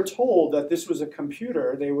they were told that this was a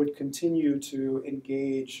computer, they would continue to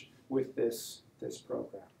engage with this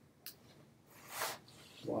program.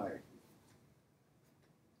 Why?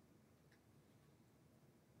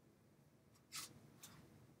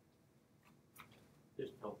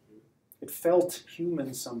 It felt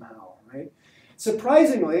human somehow, right?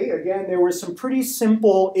 Surprisingly, again, there were some pretty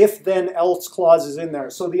simple if-then-else clauses in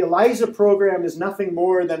there. So the ELIZA program is nothing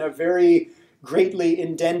more than a very greatly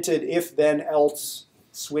indented if-then-else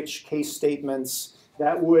switch case statements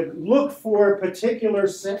that would look for particular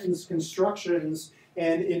sentence constructions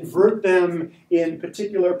and invert them in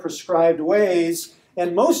particular prescribed ways.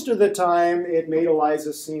 And most of the time, it made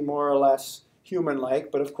ELIZA seem more or less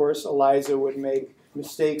human-like. But of course, ELIZA would make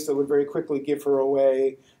mistakes that would very quickly give her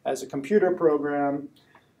away as a computer program.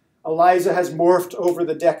 ELIZA has morphed over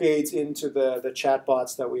the decades into the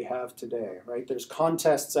chatbots that we have today, right? There's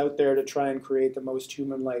contests out there to try and create the most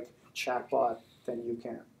human-like chatbot that you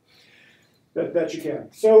can.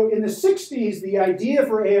 So in the 60s, the idea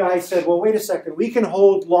for AI said, well, wait a second, we can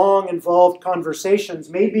hold long, involved conversations.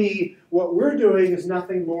 Maybe what we're doing is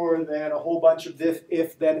nothing more than a whole bunch of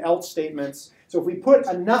if, then, else statements. So if we put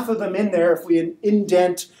enough of them in there, if we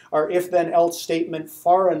indent our if, then, else statement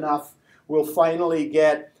far enough, we'll finally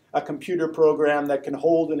get a computer program that can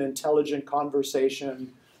hold an intelligent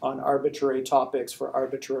conversation on arbitrary topics for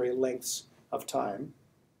arbitrary lengths of time.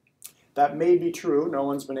 That may be true. No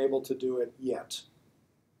one's been able to do it yet.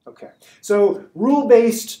 Okay. So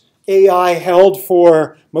rule-based AI held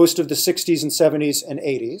for most of the 60s and 70s and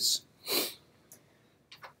 80s.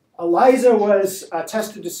 ELIZA was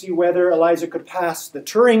tested to see whether ELIZA could pass the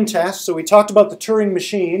Turing test. So we talked about the Turing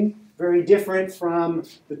machine, very different from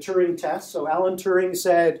the Turing test. So Alan Turing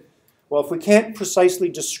said, well, if we can't precisely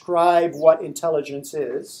describe what intelligence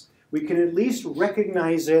is, we can at least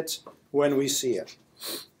recognize it when we see it.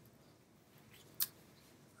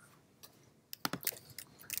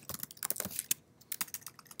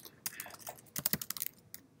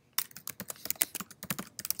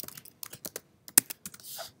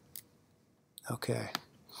 Okay.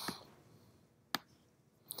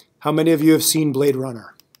 How many of you have seen Blade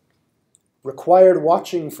Runner? Required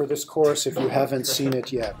watching for this course if you haven't seen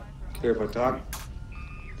it yet. Care if I talk?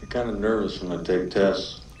 I'm kind of nervous when I take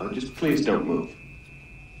tests. Oh, just please don't move.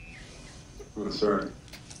 Oh, sorry.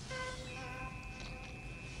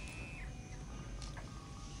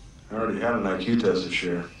 I already had an IQ test this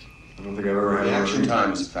year. I don't think I've ever had one. Reaction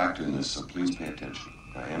time is a factor in this, so please pay attention.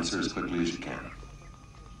 Now answer as quickly as you can.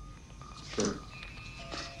 Sure.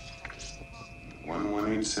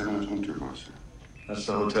 1187 Winter Monster. That's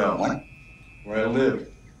the hotel. What? Where I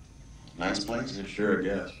live. Nice place? Yeah, sure, I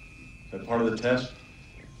guess. Is that part of the test?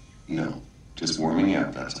 No. Just warming you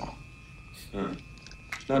up, that's all.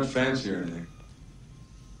 It's not fancy or anything.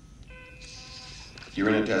 You're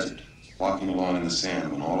in a desert, walking along in the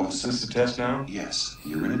sand when all of a Is sudden... this the test now? Yes,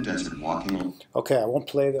 you're in a desert walking along... Okay, I won't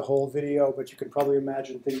play the whole video, but you can probably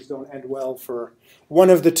imagine things don't end well for one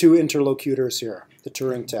of the two interlocutors here, the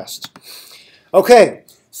Turing test. Okay,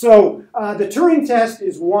 so the Turing test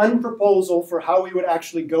is one proposal for how we would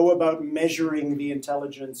actually go about measuring the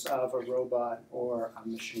intelligence of a robot or a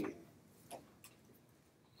machine.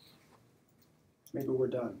 Maybe we're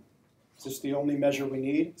done. Is this the only measure we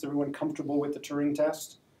need? Is everyone comfortable with the Turing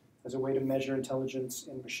test as a way to measure intelligence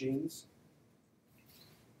in machines?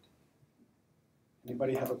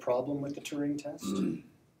 Anybody have a problem with the Turing test?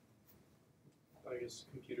 I guess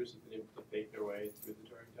computers have been able to fake their way through the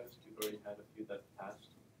Turing test. We've already had a few that passed,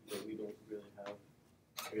 but we don't really have,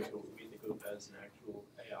 I guess, what we think of as an actual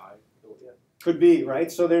AI built yet. Could be,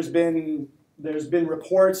 right? So there's been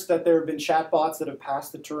reports that there have been chatbots that have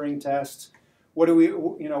passed the Turing test.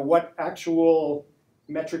 What actual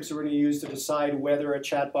metrics are we going to use to decide whether a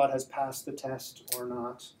chatbot has passed the test or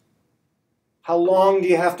not? How long do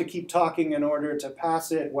you have to keep talking in order to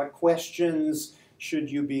pass it? What questions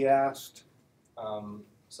should you be asked?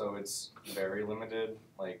 So it's very limited,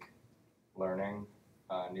 like learning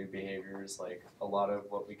new behaviors. Like a lot of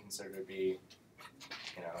what we consider to be,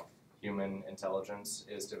 human intelligence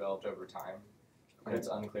is developed over time. Okay. It's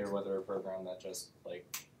unclear whether a program that just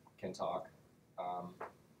can talk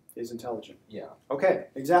is intelligent. Yeah. Okay,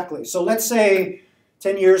 exactly. So let's say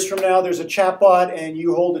 10 years from now there's a chatbot and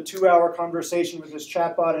you hold a 2-hour conversation with this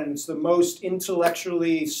chatbot and it's the most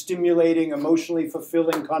intellectually stimulating, emotionally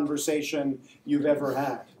fulfilling conversation you've ever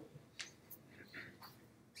had.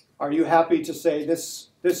 Are you happy to say this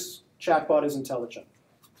chatbot is intelligent?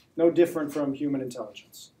 No different from human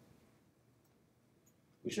intelligence.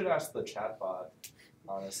 We should ask the chatbot,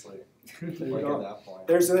 honestly. There you At go. that point.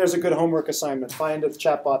 There's a good homework assignment. Find a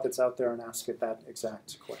chatbot that's out there and ask it that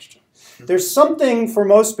exact question. There's something for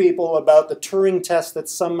most people about the Turing test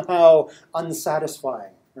that's somehow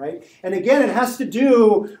unsatisfying, right? And again, it has to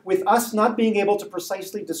do with us not being able to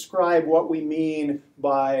precisely describe what we mean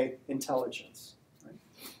by intelligence. Right?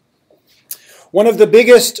 One of the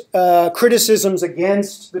biggest criticisms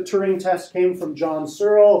against the Turing test came from John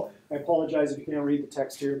Searle. I apologize if you can't read the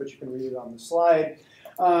text here, but you can read it on the slide.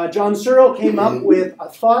 John Searle came up with a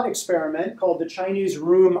thought experiment called the Chinese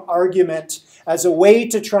room argument as a way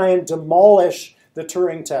to try and demolish the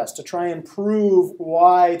Turing test, to try and prove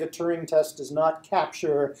why the Turing test does not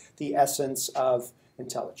capture the essence of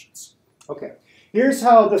intelligence. Okay, here's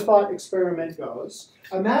how the thought experiment goes.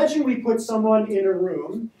 Imagine we put someone in a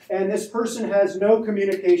room and this person has no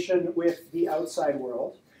communication with the outside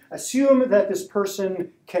world. Assume that this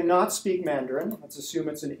person cannot speak Mandarin. Let's assume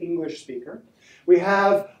it's an English speaker. We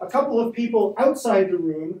have a couple of people outside the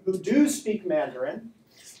room who do speak Mandarin.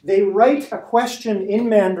 They write a question in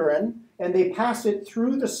Mandarin and they pass it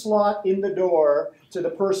through the slot in the door to the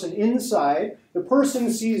person inside. The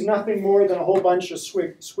person sees nothing more than a whole bunch of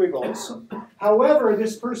squiggles. However,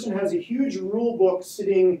 this person has a huge rule book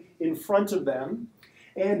sitting in front of them.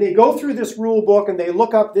 And they go through this rule book and they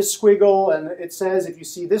look up this squiggle, and it says if you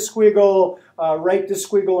see this squiggle, write this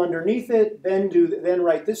squiggle underneath it, then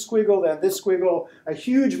write this squiggle, then this squiggle. A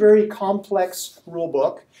huge, very complex rule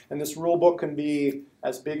book, and this rule book can be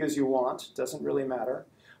as big as you want, doesn't really matter.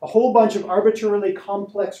 A whole bunch of arbitrarily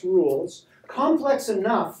complex rules, complex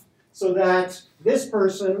enough so that this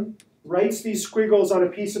person writes these squiggles on a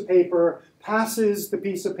piece of paper, passes the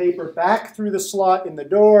piece of paper back through the slot in the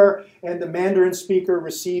door, and the Mandarin speaker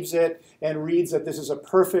receives it and reads that this is a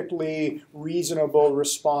perfectly reasonable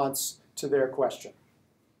response to their question.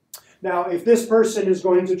 Now, if this person is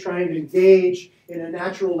going to try and engage in a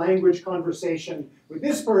natural language conversation with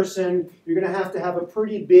this person, you're going to have a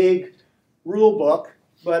pretty big rule book,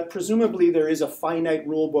 but presumably there is a finite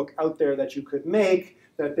rule book out there that you could make,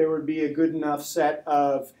 that there would be a good enough set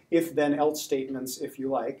of if-then-else statements, if you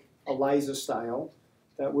like, ELIZA style,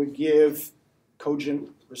 that would give cogent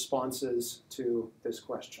responses to this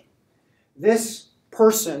question. This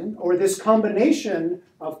person, or this combination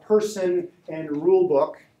of person and rule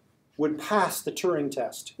book, would pass the Turing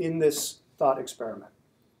test in this thought experiment.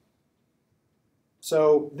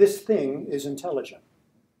 So this thing is intelligent.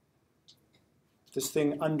 This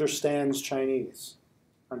thing understands Chinese,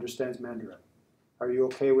 understands Mandarin. Are you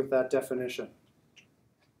okay with that definition?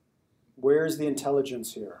 Where's the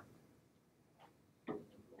intelligence here?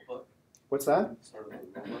 What's that?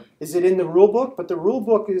 Is it in the rule book? But the rule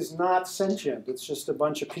book is not sentient. It's just a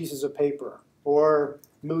bunch of pieces of paper or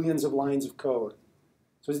millions of lines of code.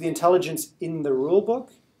 So is the intelligence in the rule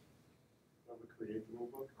book?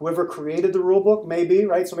 Whoever created the rule book, maybe,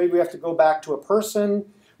 right? So maybe we have to go back to a person,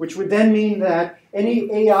 which would then mean that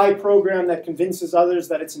any AI program that convinces others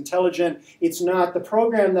that it's intelligent, it's not the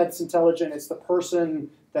program that's intelligent, it's the person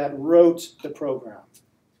that wrote the program.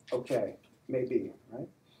 Okay, maybe, right?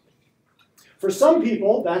 For some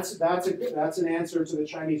people, that's an answer to the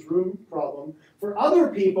Chinese room problem. For other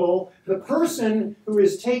people, the person who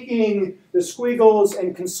is taking the squiggles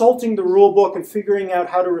and consulting the rule book and figuring out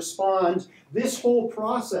how to respond, this whole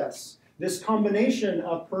process, this combination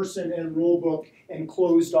of person and rule book and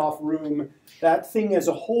closed off room, that thing as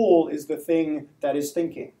a whole is the thing that is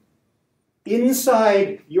thinking.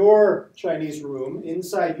 Inside your Chinese room,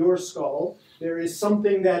 inside your skull, there is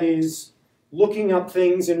something that is looking up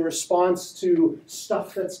things in response to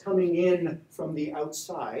stuff that's coming in from the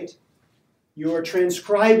outside. You're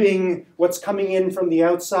transcribing what's coming in from the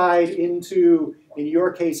outside into, in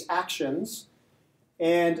your case, actions.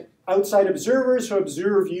 And outside observers who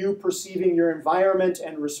observe you perceiving your environment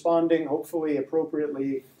and responding, hopefully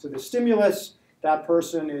appropriately, to the stimulus, that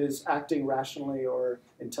person is acting rationally or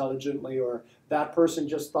intelligently, or that person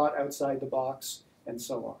just thought outside the box, and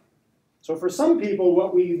so on. So for some people,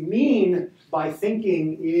 what we mean by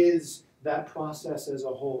thinking is that process as a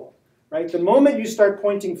whole, right? The moment you start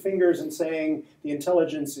pointing fingers and saying the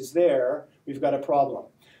intelligence is there, we've got a problem.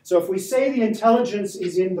 So if we say the intelligence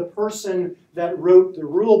is in the person that wrote the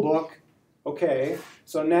rule book, okay,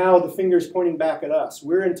 so now the finger's pointing back at us.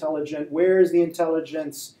 We're intelligent. Where is the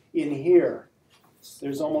intelligence in here?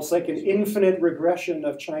 There's almost like an infinite regression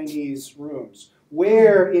of Chinese rooms.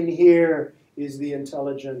 Where in here is the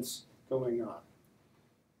intelligence going on?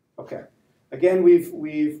 Okay. Again,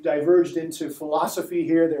 we've diverged into philosophy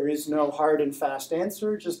here. There is no hard and fast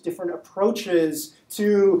answer, just different approaches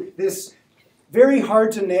to this very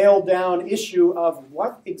hard to nail down issue of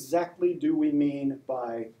what exactly do we mean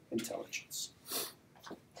by intelligence.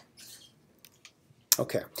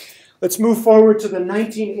 Okay. Let's move forward to the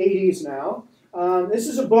 1980s now. This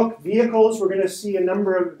is a book, Vehicles. We're going to see a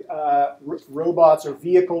number of robots or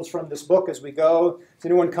vehicles from this book as we go. Has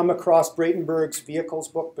anyone come across Bratenberg's Vehicles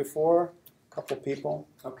book before? A couple people.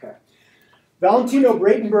 Okay. Valentino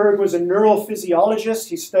Bratenberg was a neurophysiologist.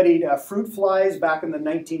 He studied fruit flies back in the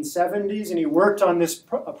 1970s, and he worked on this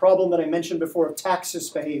problem that I mentioned before of taxis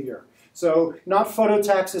behavior. So not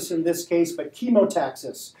phototaxis in this case, but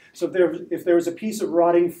chemotaxis. So if there was a piece of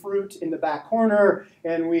rotting fruit in the back corner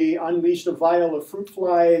and we unleashed a vial of fruit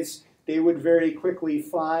flies, they would very quickly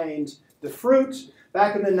find the fruit.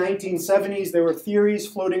 Back in the 1970s, there were theories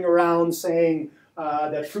floating around saying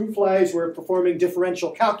that fruit flies were performing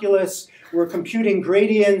differential calculus, were computing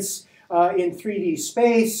gradients in 3D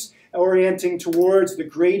space, orienting towards the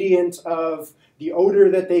gradient of the odor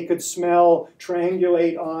that they could smell,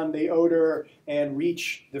 triangulate on the odor, and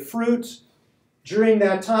reach the fruit. During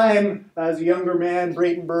that time, as a younger man,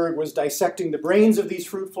 Bratenberg was dissecting the brains of these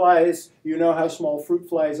fruit flies. You know how small fruit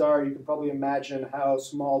flies are. You can probably imagine how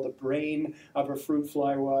small the brain of a fruit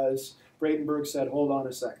fly was. Bratenberg said, hold on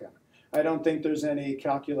a second. I don't think there's any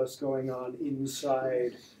calculus going on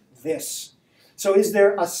inside this. So is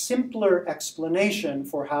there a simpler explanation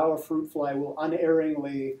for how a fruit fly will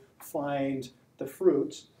unerringly find the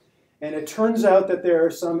fruit? And it turns out that there are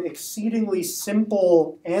some exceedingly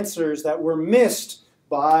simple answers that were missed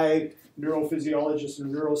by neurophysiologists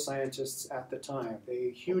and neuroscientists at the time. They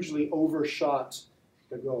hugely overshot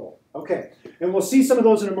the goal. Okay, and we'll see some of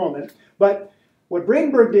those in a moment. But what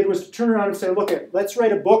Bratenberg did was to turn around and say, look, let's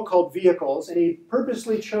write a book called Vehicles. And he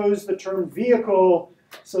purposely chose the term vehicle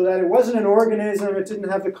so that it wasn't an organism, it didn't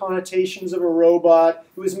have the connotations of a robot.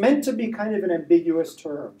 It was meant to be kind of an ambiguous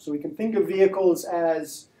term. So we can think of vehicles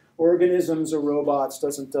as organisms or robots,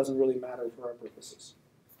 doesn't really matter for our purposes.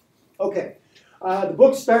 Okay, the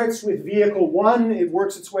book starts with Vehicle 1. It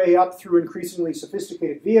works its way up through increasingly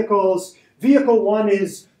sophisticated vehicles. Vehicle 1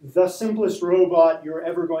 is the simplest robot you're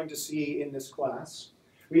ever going to see in this class.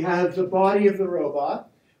 We have the body of the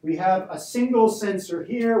robot. We have a single sensor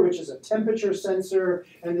here, which is a temperature sensor,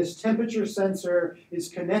 and this temperature sensor is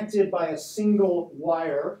connected by a single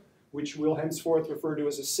wire, which we'll henceforth refer to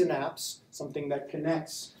as a synapse, something that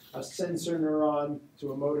connects a sensor neuron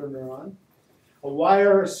to a motor neuron. A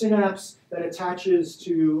wire, a synapse that attaches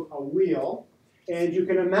to a wheel. And you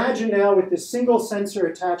can imagine now with this single sensor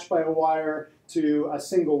attached by a wire to a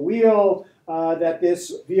single wheel that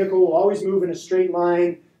this vehicle will always move in a straight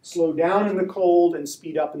line, slow down in the cold, and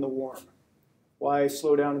speed up in the warm. Why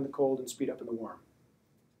slow down in the cold and speed up in the warm?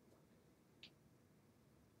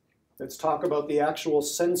 Let's talk about the actual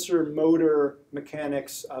sensor motor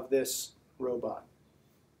mechanics of this robot.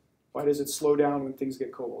 Why does it slow down when things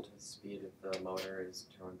get cold? The speed of the motor is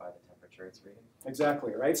determined by the temperature it's reading.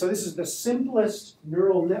 Exactly, right? So this is the simplest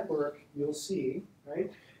neural network you'll see, right?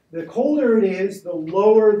 The colder it is, the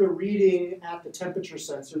lower the reading at the temperature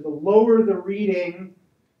sensor. The lower the reading,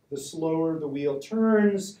 the slower the wheel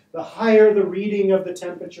turns. The higher the reading of the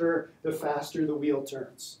temperature, the faster the wheel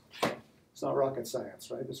turns. It's not rocket science,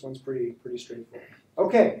 right? This one's pretty straightforward.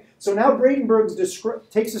 Okay, so now Bratenberg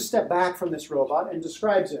takes a step back from this robot and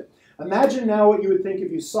describes it. Imagine now what you would think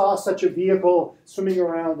if you saw such a vehicle swimming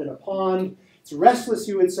around in a pond. It's restless,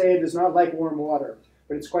 you would say. It does not like warm water.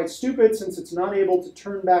 But it's quite stupid since it's not able to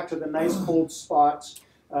turn back to the nice cold spot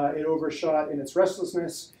it overshot in its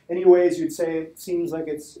restlessness. Anyways, you'd say it seems like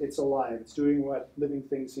it's alive. It's doing what living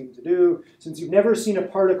things seem to do, since you've never seen a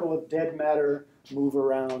particle of dead matter move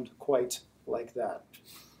around quite like that.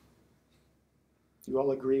 Do you all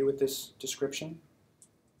agree with this description?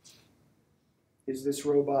 Is this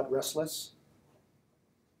robot restless?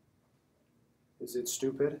 Is it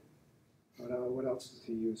stupid? What else does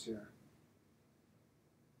he use here?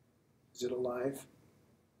 Is it alive?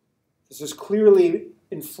 This is clearly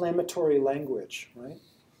inflammatory language, right?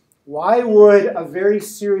 Why would a very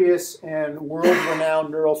serious and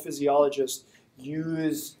world-renowned neurophysiologist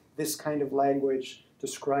use this kind of language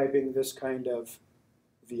describing this kind of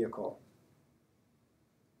vehicle?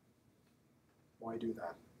 Why do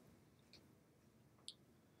that?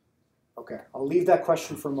 Okay, I'll leave that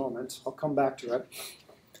question for a moment. I'll come back to it.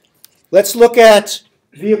 Let's look at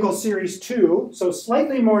Vehicle Series 2. So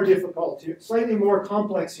slightly more difficult, slightly more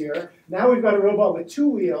complex here. Now we've got a robot with two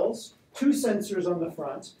wheels, two sensors on the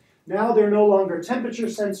front. Now they're no longer temperature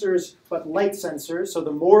sensors, but light sensors. So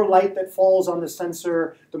the more light that falls on the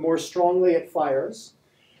sensor, the more strongly it fires.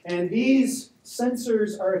 And these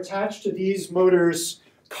sensors are attached to these motors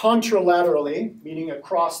contralaterally, meaning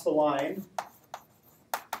across the line.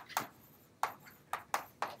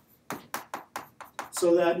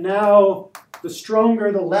 So that now the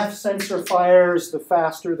stronger the left sensor fires, the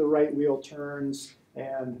faster the right wheel turns,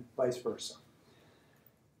 and vice versa.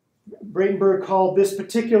 Bradenberg called this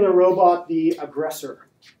particular robot the aggressor.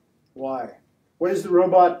 Why? What is the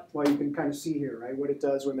robot? Well, you can kind of see here, right, what it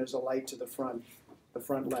does when there's a light to the front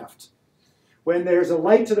left. When there's a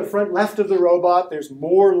light to the front left of the robot, there's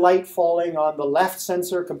more light falling on the left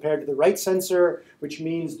sensor compared to the right sensor, which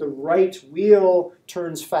means the right wheel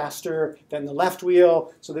turns faster than the left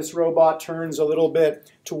wheel, so this robot turns a little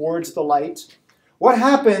bit towards the light. What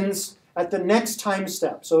happens at the next time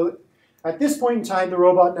step? So at this point in time, the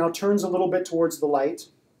robot now turns a little bit towards the light.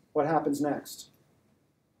 What happens next,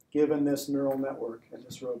 given this neural network and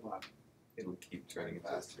this robot? It'll keep turning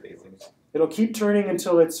fast facing. It'll keep turning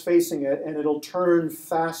until it's facing it, and it'll turn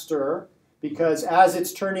faster because as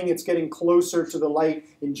it's turning, it's getting closer to the light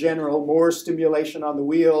in general, more stimulation on the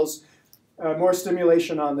wheels, more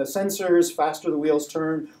stimulation on the sensors, faster the wheels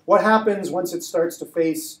turn. What happens once it starts to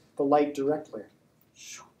face the light directly?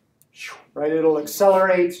 Right, it'll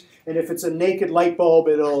accelerate, and if it's a naked light bulb,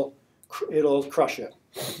 it'll crush it.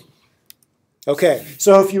 Okay,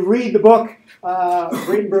 so if you read the book,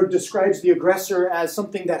 Bradenberg describes the aggressor as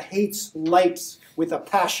something that hates lights with a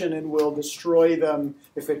passion and will destroy them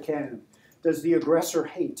if it can. Does the aggressor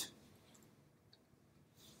hate?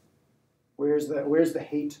 Where's the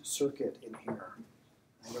hate circuit in here?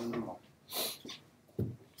 I don't know.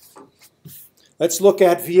 Let's look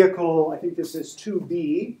at vehicle, I think this is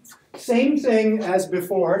 2B. Same thing as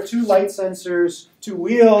before, 2 light sensors, 2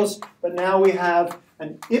 wheels, but now we have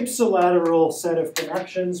an ipsilateral set of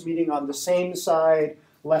connections, meaning on the same side,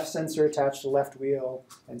 left sensor attached to left wheel,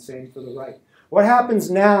 and same for the right. What happens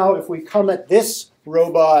now if we come at this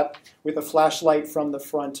robot with a flashlight from the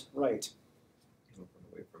front right?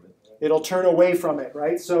 It'll turn away from it,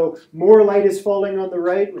 right? So more light is falling on the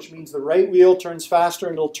right, which means the right wheel turns faster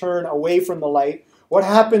and it'll turn away from the light. What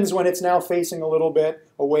happens when it's now facing a little bit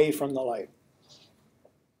away from the light?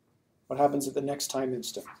 What happens at the next time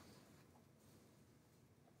instant?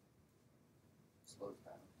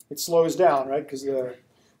 It slows down, right? Because the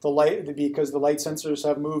light sensors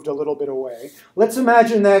have moved a little bit away. Let's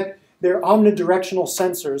imagine that they're omnidirectional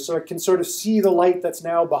sensors, so it can sort of see the light that's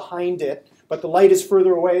now behind it, but the light is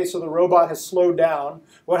further away, so the robot has slowed down.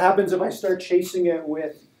 What happens if I start chasing it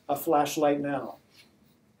with a flashlight now?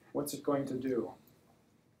 What's it going to do?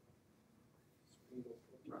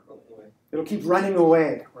 It'll keep running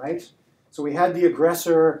away, right? So we had the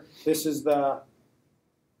aggressor. This is the,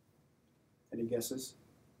 any guesses?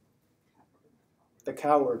 The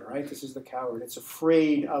coward, right? This is the coward. It's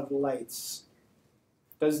afraid of lights.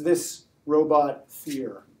 Does this robot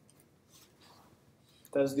fear?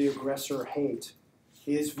 Does the aggressor hate?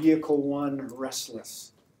 Is vehicle 1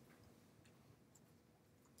 restless?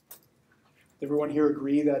 Does everyone here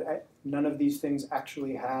agree that none of these things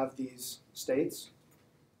actually have these states?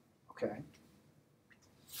 Okay.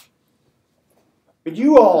 But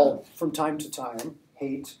you all, from time to time,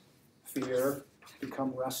 hate, fear,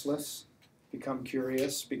 become restless, become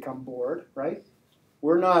curious, become bored, right?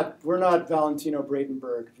 We're not Valentino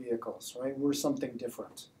Bradenberg vehicles, right? We're something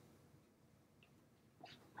different.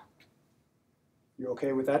 You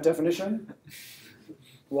okay with that definition?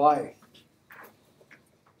 Why?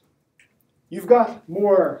 You've got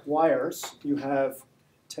more wires. You have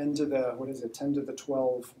 10 to the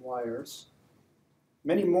 12 wires.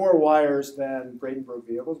 Many more wires than Bradenberg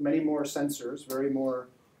vehicles, many more sensors, very more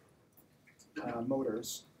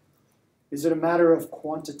motors. Is it a matter of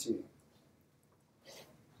quantity?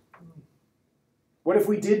 What if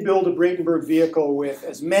we did build a Bradenberg vehicle with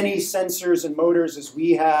as many sensors and motors as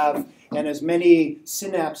we have and as many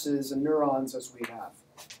synapses and neurons as we have?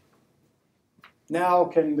 Now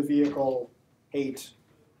can the vehicle hate,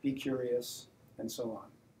 be curious, and so on?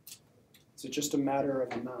 Is it just a matter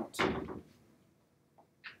of amount? I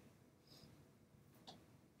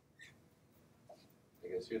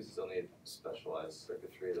guess you still need specialized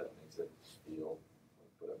circuitry that makes it feel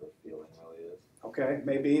like whatever feeling really is. Okay,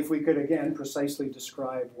 maybe if we could again precisely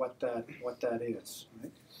describe what that is.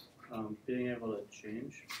 Right? Being able to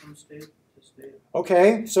change from state to state.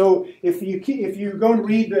 Okay, so if you go and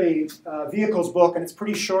read the vehicles book, and it's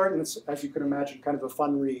pretty short, and it's, as you can imagine, kind of a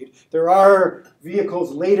fun read. There are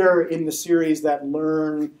vehicles later in the series that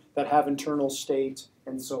learn, that have internal state,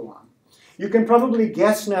 and so on. You can probably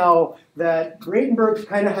guess now that Bradenberg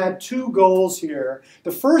kind of had 2 goals here.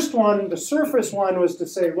 The first one, the surface one, was to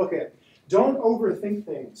say, look at, don't overthink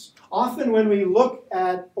things. Often when we look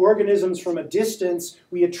at organisms from a distance,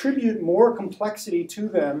 we attribute more complexity to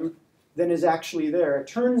them than is actually there. It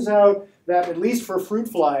turns out that, at least for fruit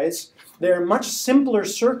flies, there are much simpler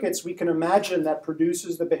circuits we can imagine that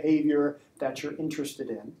produces the behavior that you're interested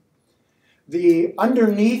in.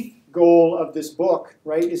 Underneath goal of this book,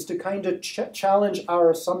 right, is to kind of challenge our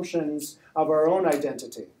assumptions of our own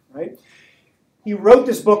identity, right? He wrote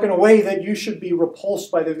this book in a way that you should be repulsed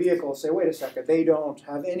by the vehicle. Say, wait a second, they don't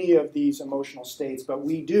have any of these emotional states, but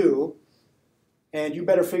we do. And you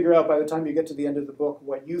better figure out by the time you get to the end of the book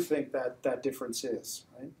what you think that difference is,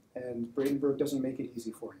 right? And Bradenberg doesn't make it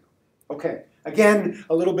easy for you. Okay, again,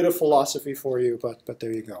 a little bit of philosophy for you, but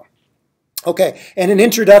there you go. Okay, and an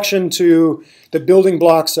introduction to the building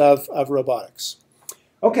blocks of robotics.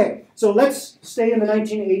 Okay, so let's stay in the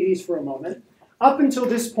 1980s for a moment. Up until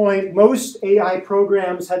this point, most AI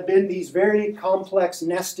programs had been these very complex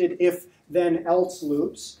nested if-then-else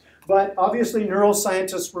loops. But obviously,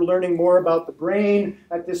 neuroscientists were learning more about the brain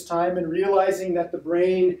at this time and realizing that the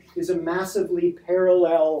brain is a massively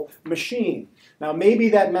parallel machine. Now, maybe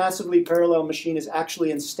that massively parallel machine is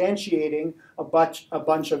actually instantiating a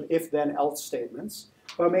bunch of if-then-else statements,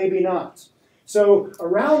 but maybe not. So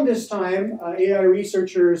around this time, AI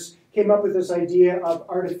researchers came up with this idea of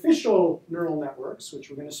artificial neural networks, which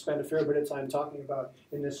we're going to spend a fair bit of time talking about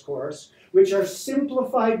in this course, which are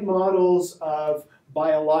simplified models of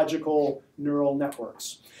biological neural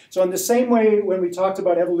networks. So in the same way when we talked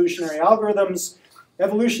about evolutionary algorithms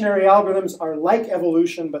are like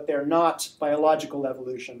evolution, but they're not biological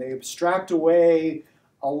evolution. They abstract away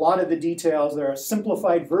a lot of the details. They're a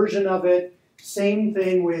simplified version of it. Same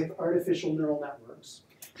thing with artificial neural networks.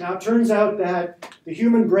 Now, it turns out that the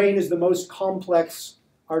human brain is the most complex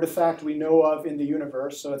artifact we know of in the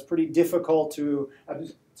universe, so it's pretty difficult to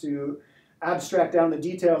abstract down the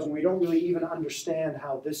details, and we don't really even understand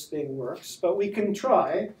how this thing works, but we can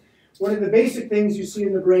try. One of the basic things you see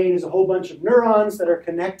in the brain is a whole bunch of neurons that are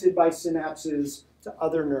connected by synapses to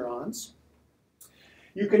other neurons.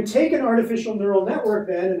 You can take an artificial neural network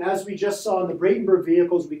then, and as we just saw in the Bradenberg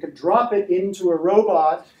vehicles, we could drop it into a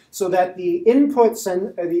robot so that the input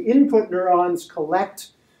neurons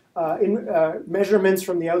collect measurements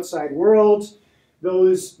from the outside world.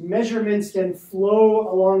 Those measurements then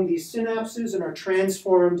flow along these synapses and are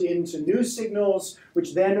transformed into new signals,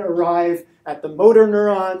 which then arrive at the motor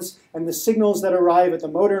neurons. And the signals that arrive at the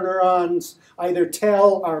motor neurons either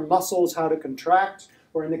tell our muscles how to contract,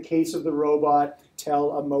 or in the case of the robot,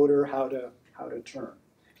 tell a motor how to turn.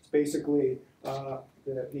 It's basically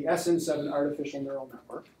the essence of an artificial neural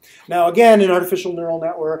network. Now again, in artificial neural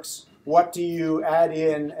networks, what do you add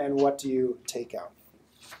in and what do you take out?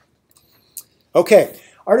 Okay,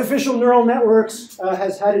 artificial neural networks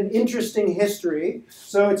has had an interesting history.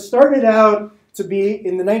 So it started out to be,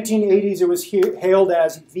 in the 1980s, it was hailed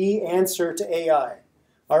as the answer to AI.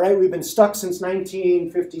 All right, we've been stuck since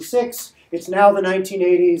 1956. It's now the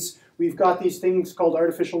 1980s. We've got these things called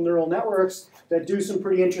artificial neural networks that do some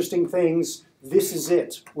pretty interesting things. This is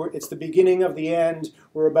it. It's the beginning of the end.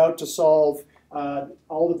 We're about to solve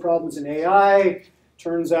all the problems in AI.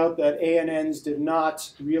 Turns out that ANNs did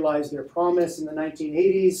not realize their promise in the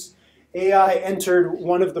 1980s. AI entered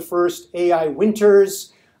one of the first AI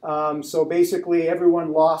winters. So basically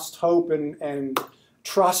everyone lost hope and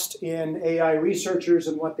trust in AI researchers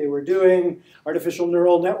and what they were doing. Artificial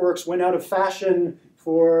neural networks went out of fashion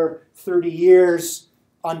for 30 years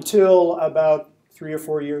until about 3 or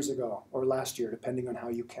 4 years ago, or last year, depending on how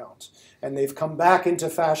you count. And they've come back into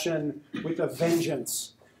fashion with a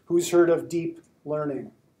vengeance. Who's heard of deep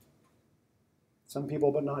learning? Some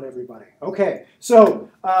people, but not everybody. Okay, so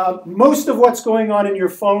most of what's going on in your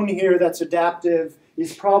phone here that's adaptive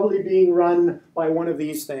is probably being run by one of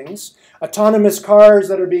these things. Autonomous cars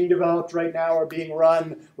that are being developed right now are being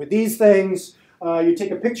run with these things. You take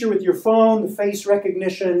a picture with your phone, the face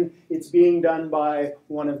recognition, it's being done by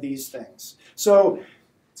one of these things. So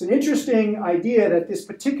it's an interesting idea that this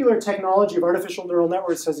particular technology of artificial neural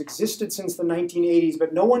networks has existed since the 1980s,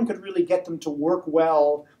 but no one could really get them to work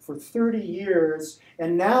well for 30 years.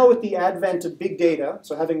 And now with the advent of big data,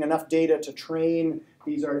 so having enough data to train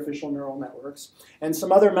these artificial neural networks, and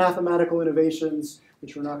some other mathematical innovations,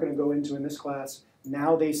 which we're not going to go into in this class,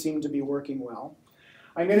 now they seem to be working well.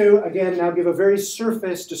 I'm going to, again, now give a very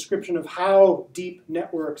surface description of how deep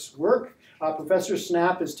networks work. Professor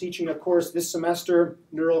Snap is teaching a course this semester,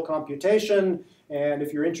 Neural Computation, and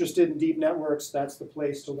if you're interested in deep networks, that's the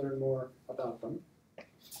place to learn more about them.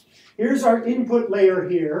 Here's our input layer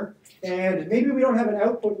here, and maybe we don't have an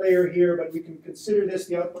output layer here, but we can consider this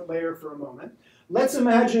the output layer for a moment. Let's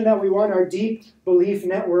imagine that we want our deep belief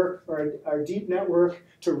network, or our deep network,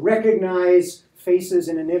 to recognize faces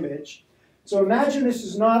in an image. So imagine this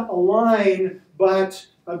is not a line, but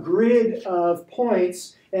a grid of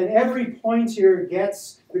points, and every point here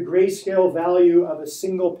gets the grayscale value of a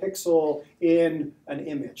single pixel in an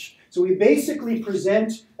image. So we basically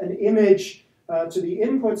present an image to the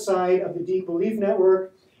input side of the deep belief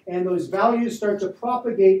network, and those values start to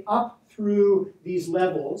propagate up through these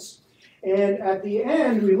levels. And at the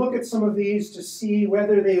end, we look at some of these to see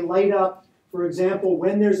whether they light up, for example,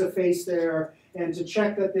 when there's a face there, and to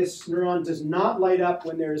check that this neuron does not light up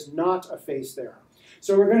when there is not a face there.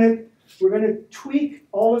 So we're going to tweak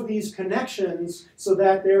all of these connections so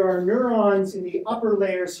that there are neurons in the upper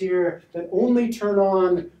layers here that only turn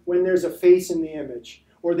on when there's a face in the image,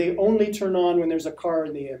 or they only turn on when there's a car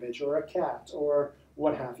in the image, or a cat, or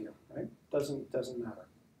what have you. Right? Doesn't matter.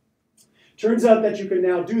 Turns out that you can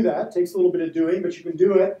now do that. It takes a little bit of doing, but you can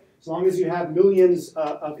do it as long as you have millions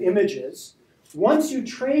of images. Once you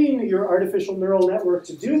train your artificial neural network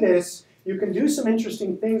to do this, you can do some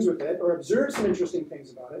interesting things with it, or observe some interesting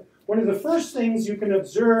things about it. One of the first things you can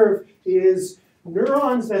observe is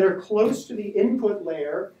neurons that are close to the input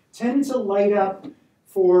layer tend to light up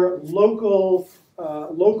for local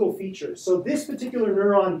features. So this particular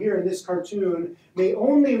neuron here in this cartoon may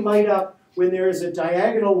only light up when there is a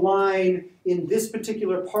diagonal line in this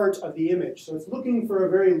particular part of the image. So it's looking for a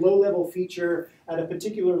very low-level feature at a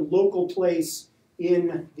particular local place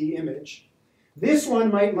in the image. This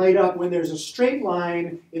one might light up when there's a straight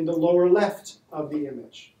line in the lower left of the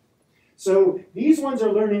image. So these ones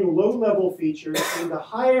are learning low-level features, and the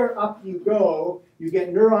higher up you go, you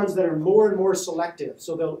get neurons that are more and more selective.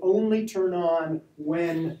 So they'll only turn on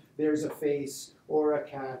when there's a face or a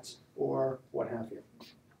cat or what have you.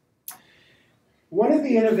 One of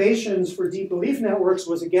the innovations for deep belief networks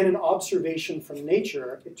was, again, an observation from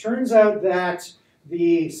nature. It turns out that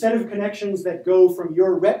the set of connections that go from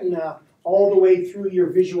your retina all the way through your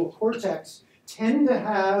visual cortex tend to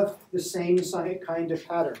have the same kind of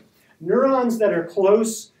pattern. Neurons that are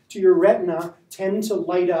close to your retina tend to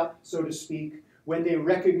light up, so to speak, when they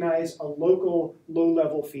recognize a local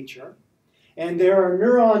low-level feature. And there are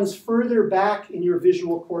neurons further back in your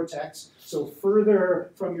visual cortex, so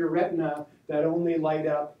further from your retina, that only light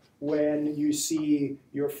up when you see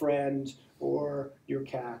your friend or your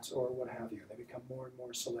cat or what have you. They become more and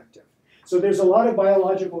more selective. So there's a lot of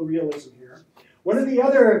biological realism here. One of the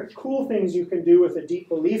other cool things you can do with a deep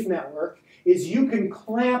belief network is you can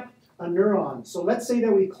clamp a neuron. So let's say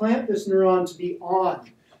that we clamp this neuron to be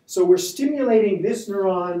on. So we're stimulating this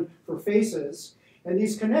neuron for faces, and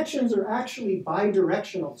these connections are actually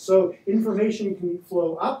bidirectional. So information can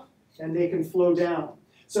flow up and they can flow down.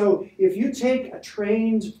 So if you take a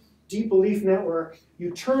trained deep belief network,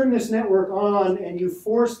 you turn this network on and you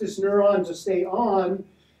force this neuron to stay on,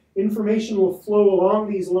 information will flow along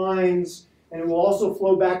these lines, and it will also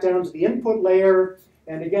flow back down to the input layer.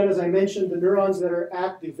 And again, as I mentioned, the neurons that are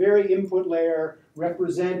at the very input layer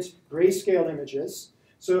represent grayscale images.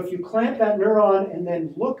 So if you clamp that neuron and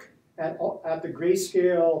then look at the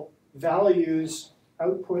grayscale values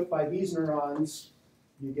output by these neurons,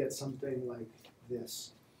 you get something like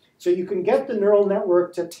this. So you can get the neural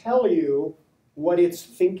network to tell you what it's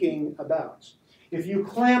thinking about. If you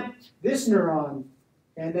clamp this neuron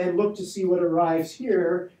and then look to see what arrives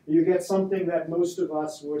here, you get something that most of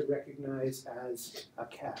us would recognize as a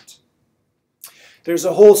cat. There's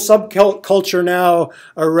a whole subculture now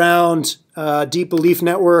around deep belief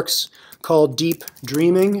networks called deep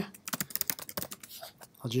dreaming.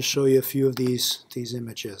 I'll just show you a few of these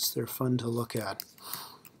images. They're fun to look at.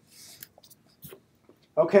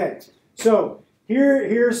 Okay, so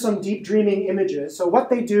here's some deep dreaming images. So what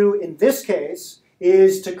they do in this case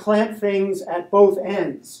is to clamp things at both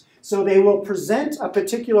ends. So they will present a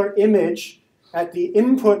particular image at the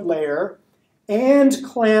input layer and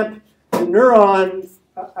clamp the neuron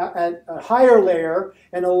at a higher layer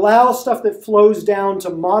and allow stuff that flows down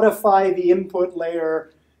to modify the input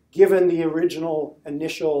layer given the original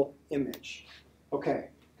initial image. Okay.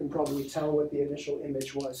 Can probably tell what the initial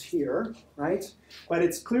image was here, right? But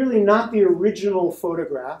it's clearly not the original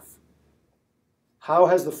photograph. How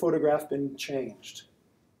has the photograph been changed?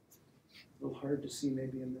 A little hard to see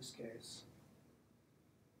maybe in this case.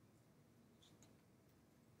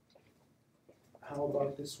 How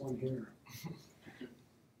about this one here?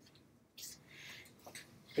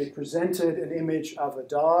 They presented an image of a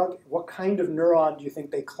dog. What kind of neuron do you think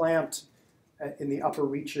they clamped in the upper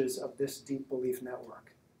reaches of this deep belief network?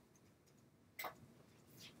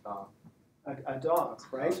 A dog,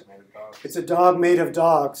 right? It's a dog made of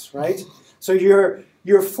dogs, right? So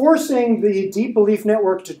you're forcing the deep belief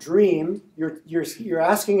network to dream. You're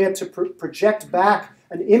asking it to project back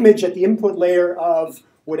an image at the input layer of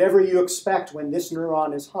whatever you expect when this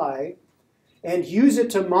neuron is high, and use it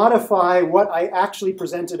to modify what I actually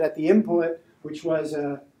presented at the input, which was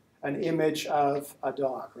an image of a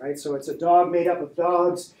dog, right? So it's a dog made up of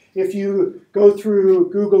dogs, if you go through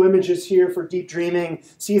Google Images here for deep dreaming,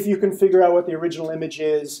 see if you can figure out what the original image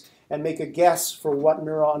is and make a guess for what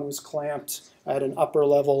neuron was clamped at an upper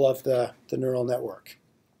level of the neural network.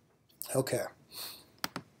 Okay,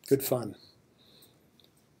 good fun.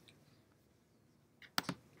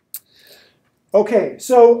 Okay,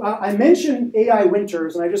 so I mentioned AI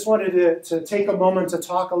winters, and I just wanted to take a moment to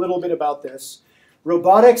talk a little bit about this.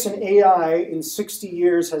 Robotics and AI in 60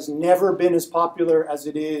 years has never been as popular as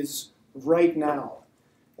it is right now.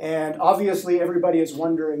 And obviously everybody is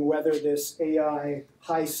wondering whether this AI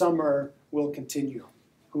high summer will continue.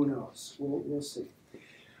 Who knows? We'll see.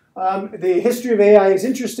 The history of AI is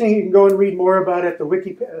interesting. You can go and read more about it at the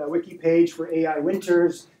wiki page for AI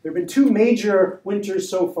winters. There have been 2 major winters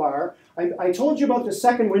so far. I told you about the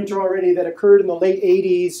second winter already that occurred in the late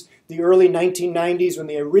 80s, the early 1990s, when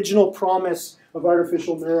the original promise of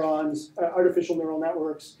artificial neural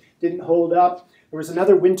networks didn't hold up. There was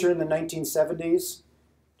another winter in the 1970s.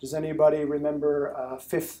 Does anybody remember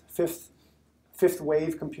fifth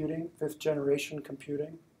wave computing, 5th generation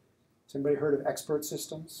computing? Has anybody heard of expert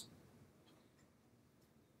systems?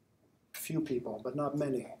 Few people, but not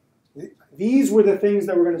many. These were the things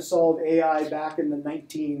that were going to solve AI back in the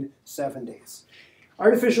 1970s.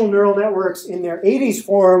 Artificial neural networks in their 80s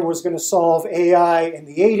form was going to solve AI in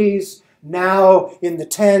the 80s. Now, in the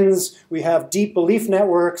 10s, we have deep belief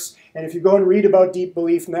networks. And if you go and read about deep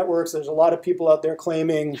belief networks, there's a lot of people out there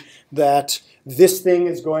claiming that this thing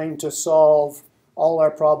is going to solve all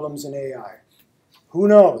our problems in AI. Who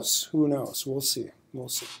knows? Who knows? We'll see. We'll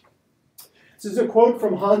see. This is a quote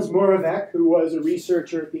from Hans Moravec, who was a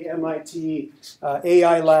researcher at the MIT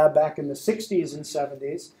AI lab back in the 60s and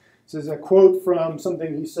 70s. This is a quote from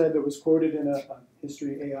something he said that was quoted in a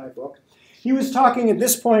history AI book. He was talking at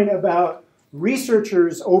this point about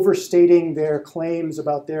researchers overstating their claims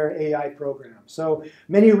about their AI program. So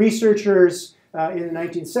many researchers in the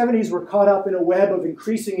 1970s were caught up in a web of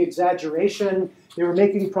increasing exaggeration. They were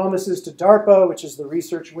making promises to DARPA, which is the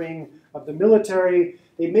research wing of the military.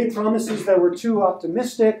 They made promises that were too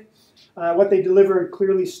optimistic. What they delivered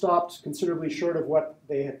clearly stopped considerably short of what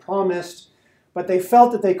they had promised. But they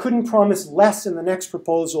felt that they couldn't promise less in the next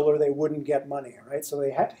proposal or they wouldn't get money, right? So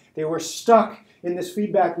they were stuck in this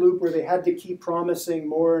feedback loop where they had to keep promising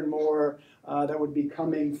more and more that would be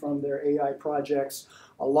coming from their AI projects.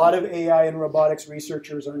 A lot of AI and robotics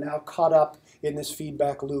researchers are now caught up in this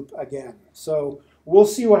feedback loop again. So we'll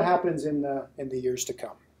see what happens in the years to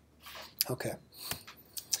come. Okay.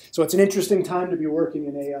 So it's an interesting time to be working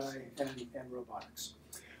in AI and robotics.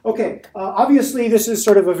 Okay, obviously this is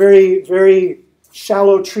sort of a very, very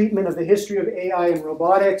shallow treatment of the history of AI and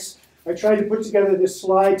robotics. I tried to put together this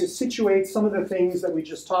slide to situate some of the things that we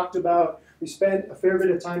just talked about. We spent a fair bit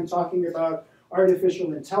of time talking about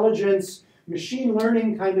artificial intelligence. Machine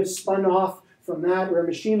learning kind of spun off from that, where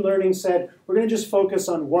machine learning said, we're going to just focus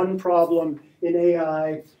on one problem in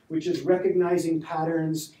AI, which is recognizing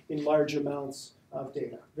patterns in large amounts of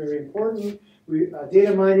data. Very important.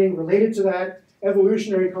 Data mining related to that.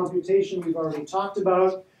 Evolutionary computation we've already talked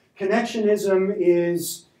about. Connectionism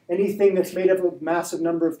is anything that's made up of a massive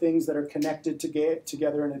number of things that are connected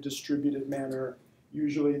together in a distributed manner.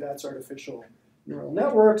 Usually that's artificial neural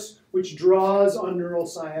networks, which draws on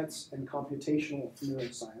neuroscience and computational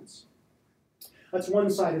neuroscience. That's one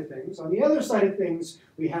side of things. On the other side of things,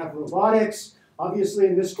 we have robotics. Obviously,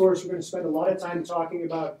 in this course, we're going to spend a lot of time talking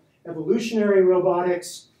about evolutionary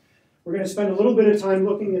robotics. We're going to spend a little bit of time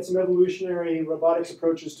looking at some evolutionary robotics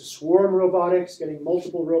approaches to swarm robotics, getting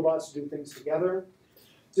multiple robots to do things together.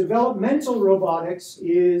 Developmental robotics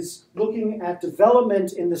is looking at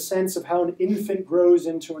development in the sense of how an infant grows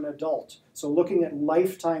into an adult. So looking at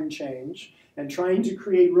lifetime change and trying to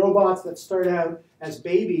create robots that start out as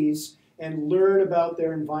babies and learn about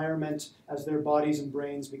their environment as their bodies and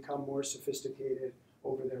brains become more sophisticated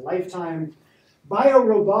over their lifetime.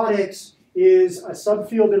 Biorobotics is a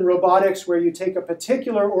subfield in robotics where you take a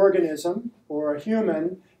particular organism or a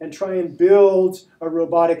human and try and build a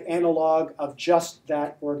robotic analog of just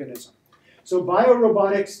that organism. So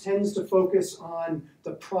biorobotics tends to focus on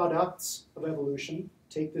the products of evolution.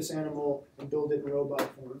 Take this animal and build it in robot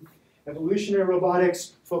form. Evolutionary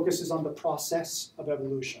robotics focuses on the process of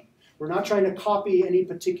evolution. We're not trying to copy any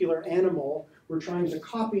particular animal. We're trying to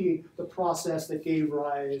copy the process that gave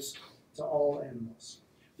rise to all animals.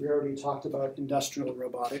 We already talked about industrial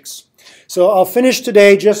robotics. So I'll finish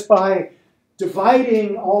today just by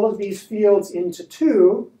dividing all of these fields into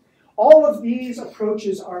two. All of these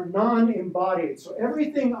approaches are non-embodied. So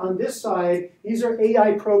everything on this side, these are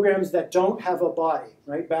AI programs that don't have a body,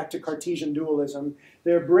 right? Back to Cartesian dualism.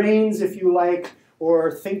 They're brains, if you like,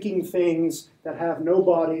 or thinking things that have no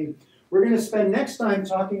body. We're going to spend next time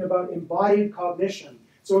talking about embodied cognition.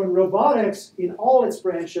 So in robotics, in all its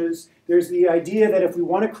branches, there's the idea that if we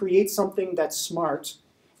want to create something that's smart,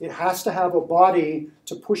 it has to have a body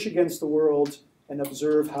to push against the world and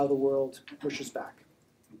observe how the world pushes back.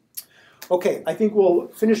 Okay, I think we'll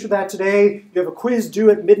finish with that today. You have a quiz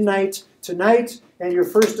due at midnight tonight, and your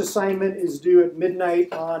first assignment is due at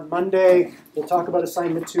midnight on Monday. We'll talk about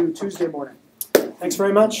assignment 2 Tuesday morning. Thanks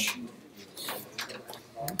very much.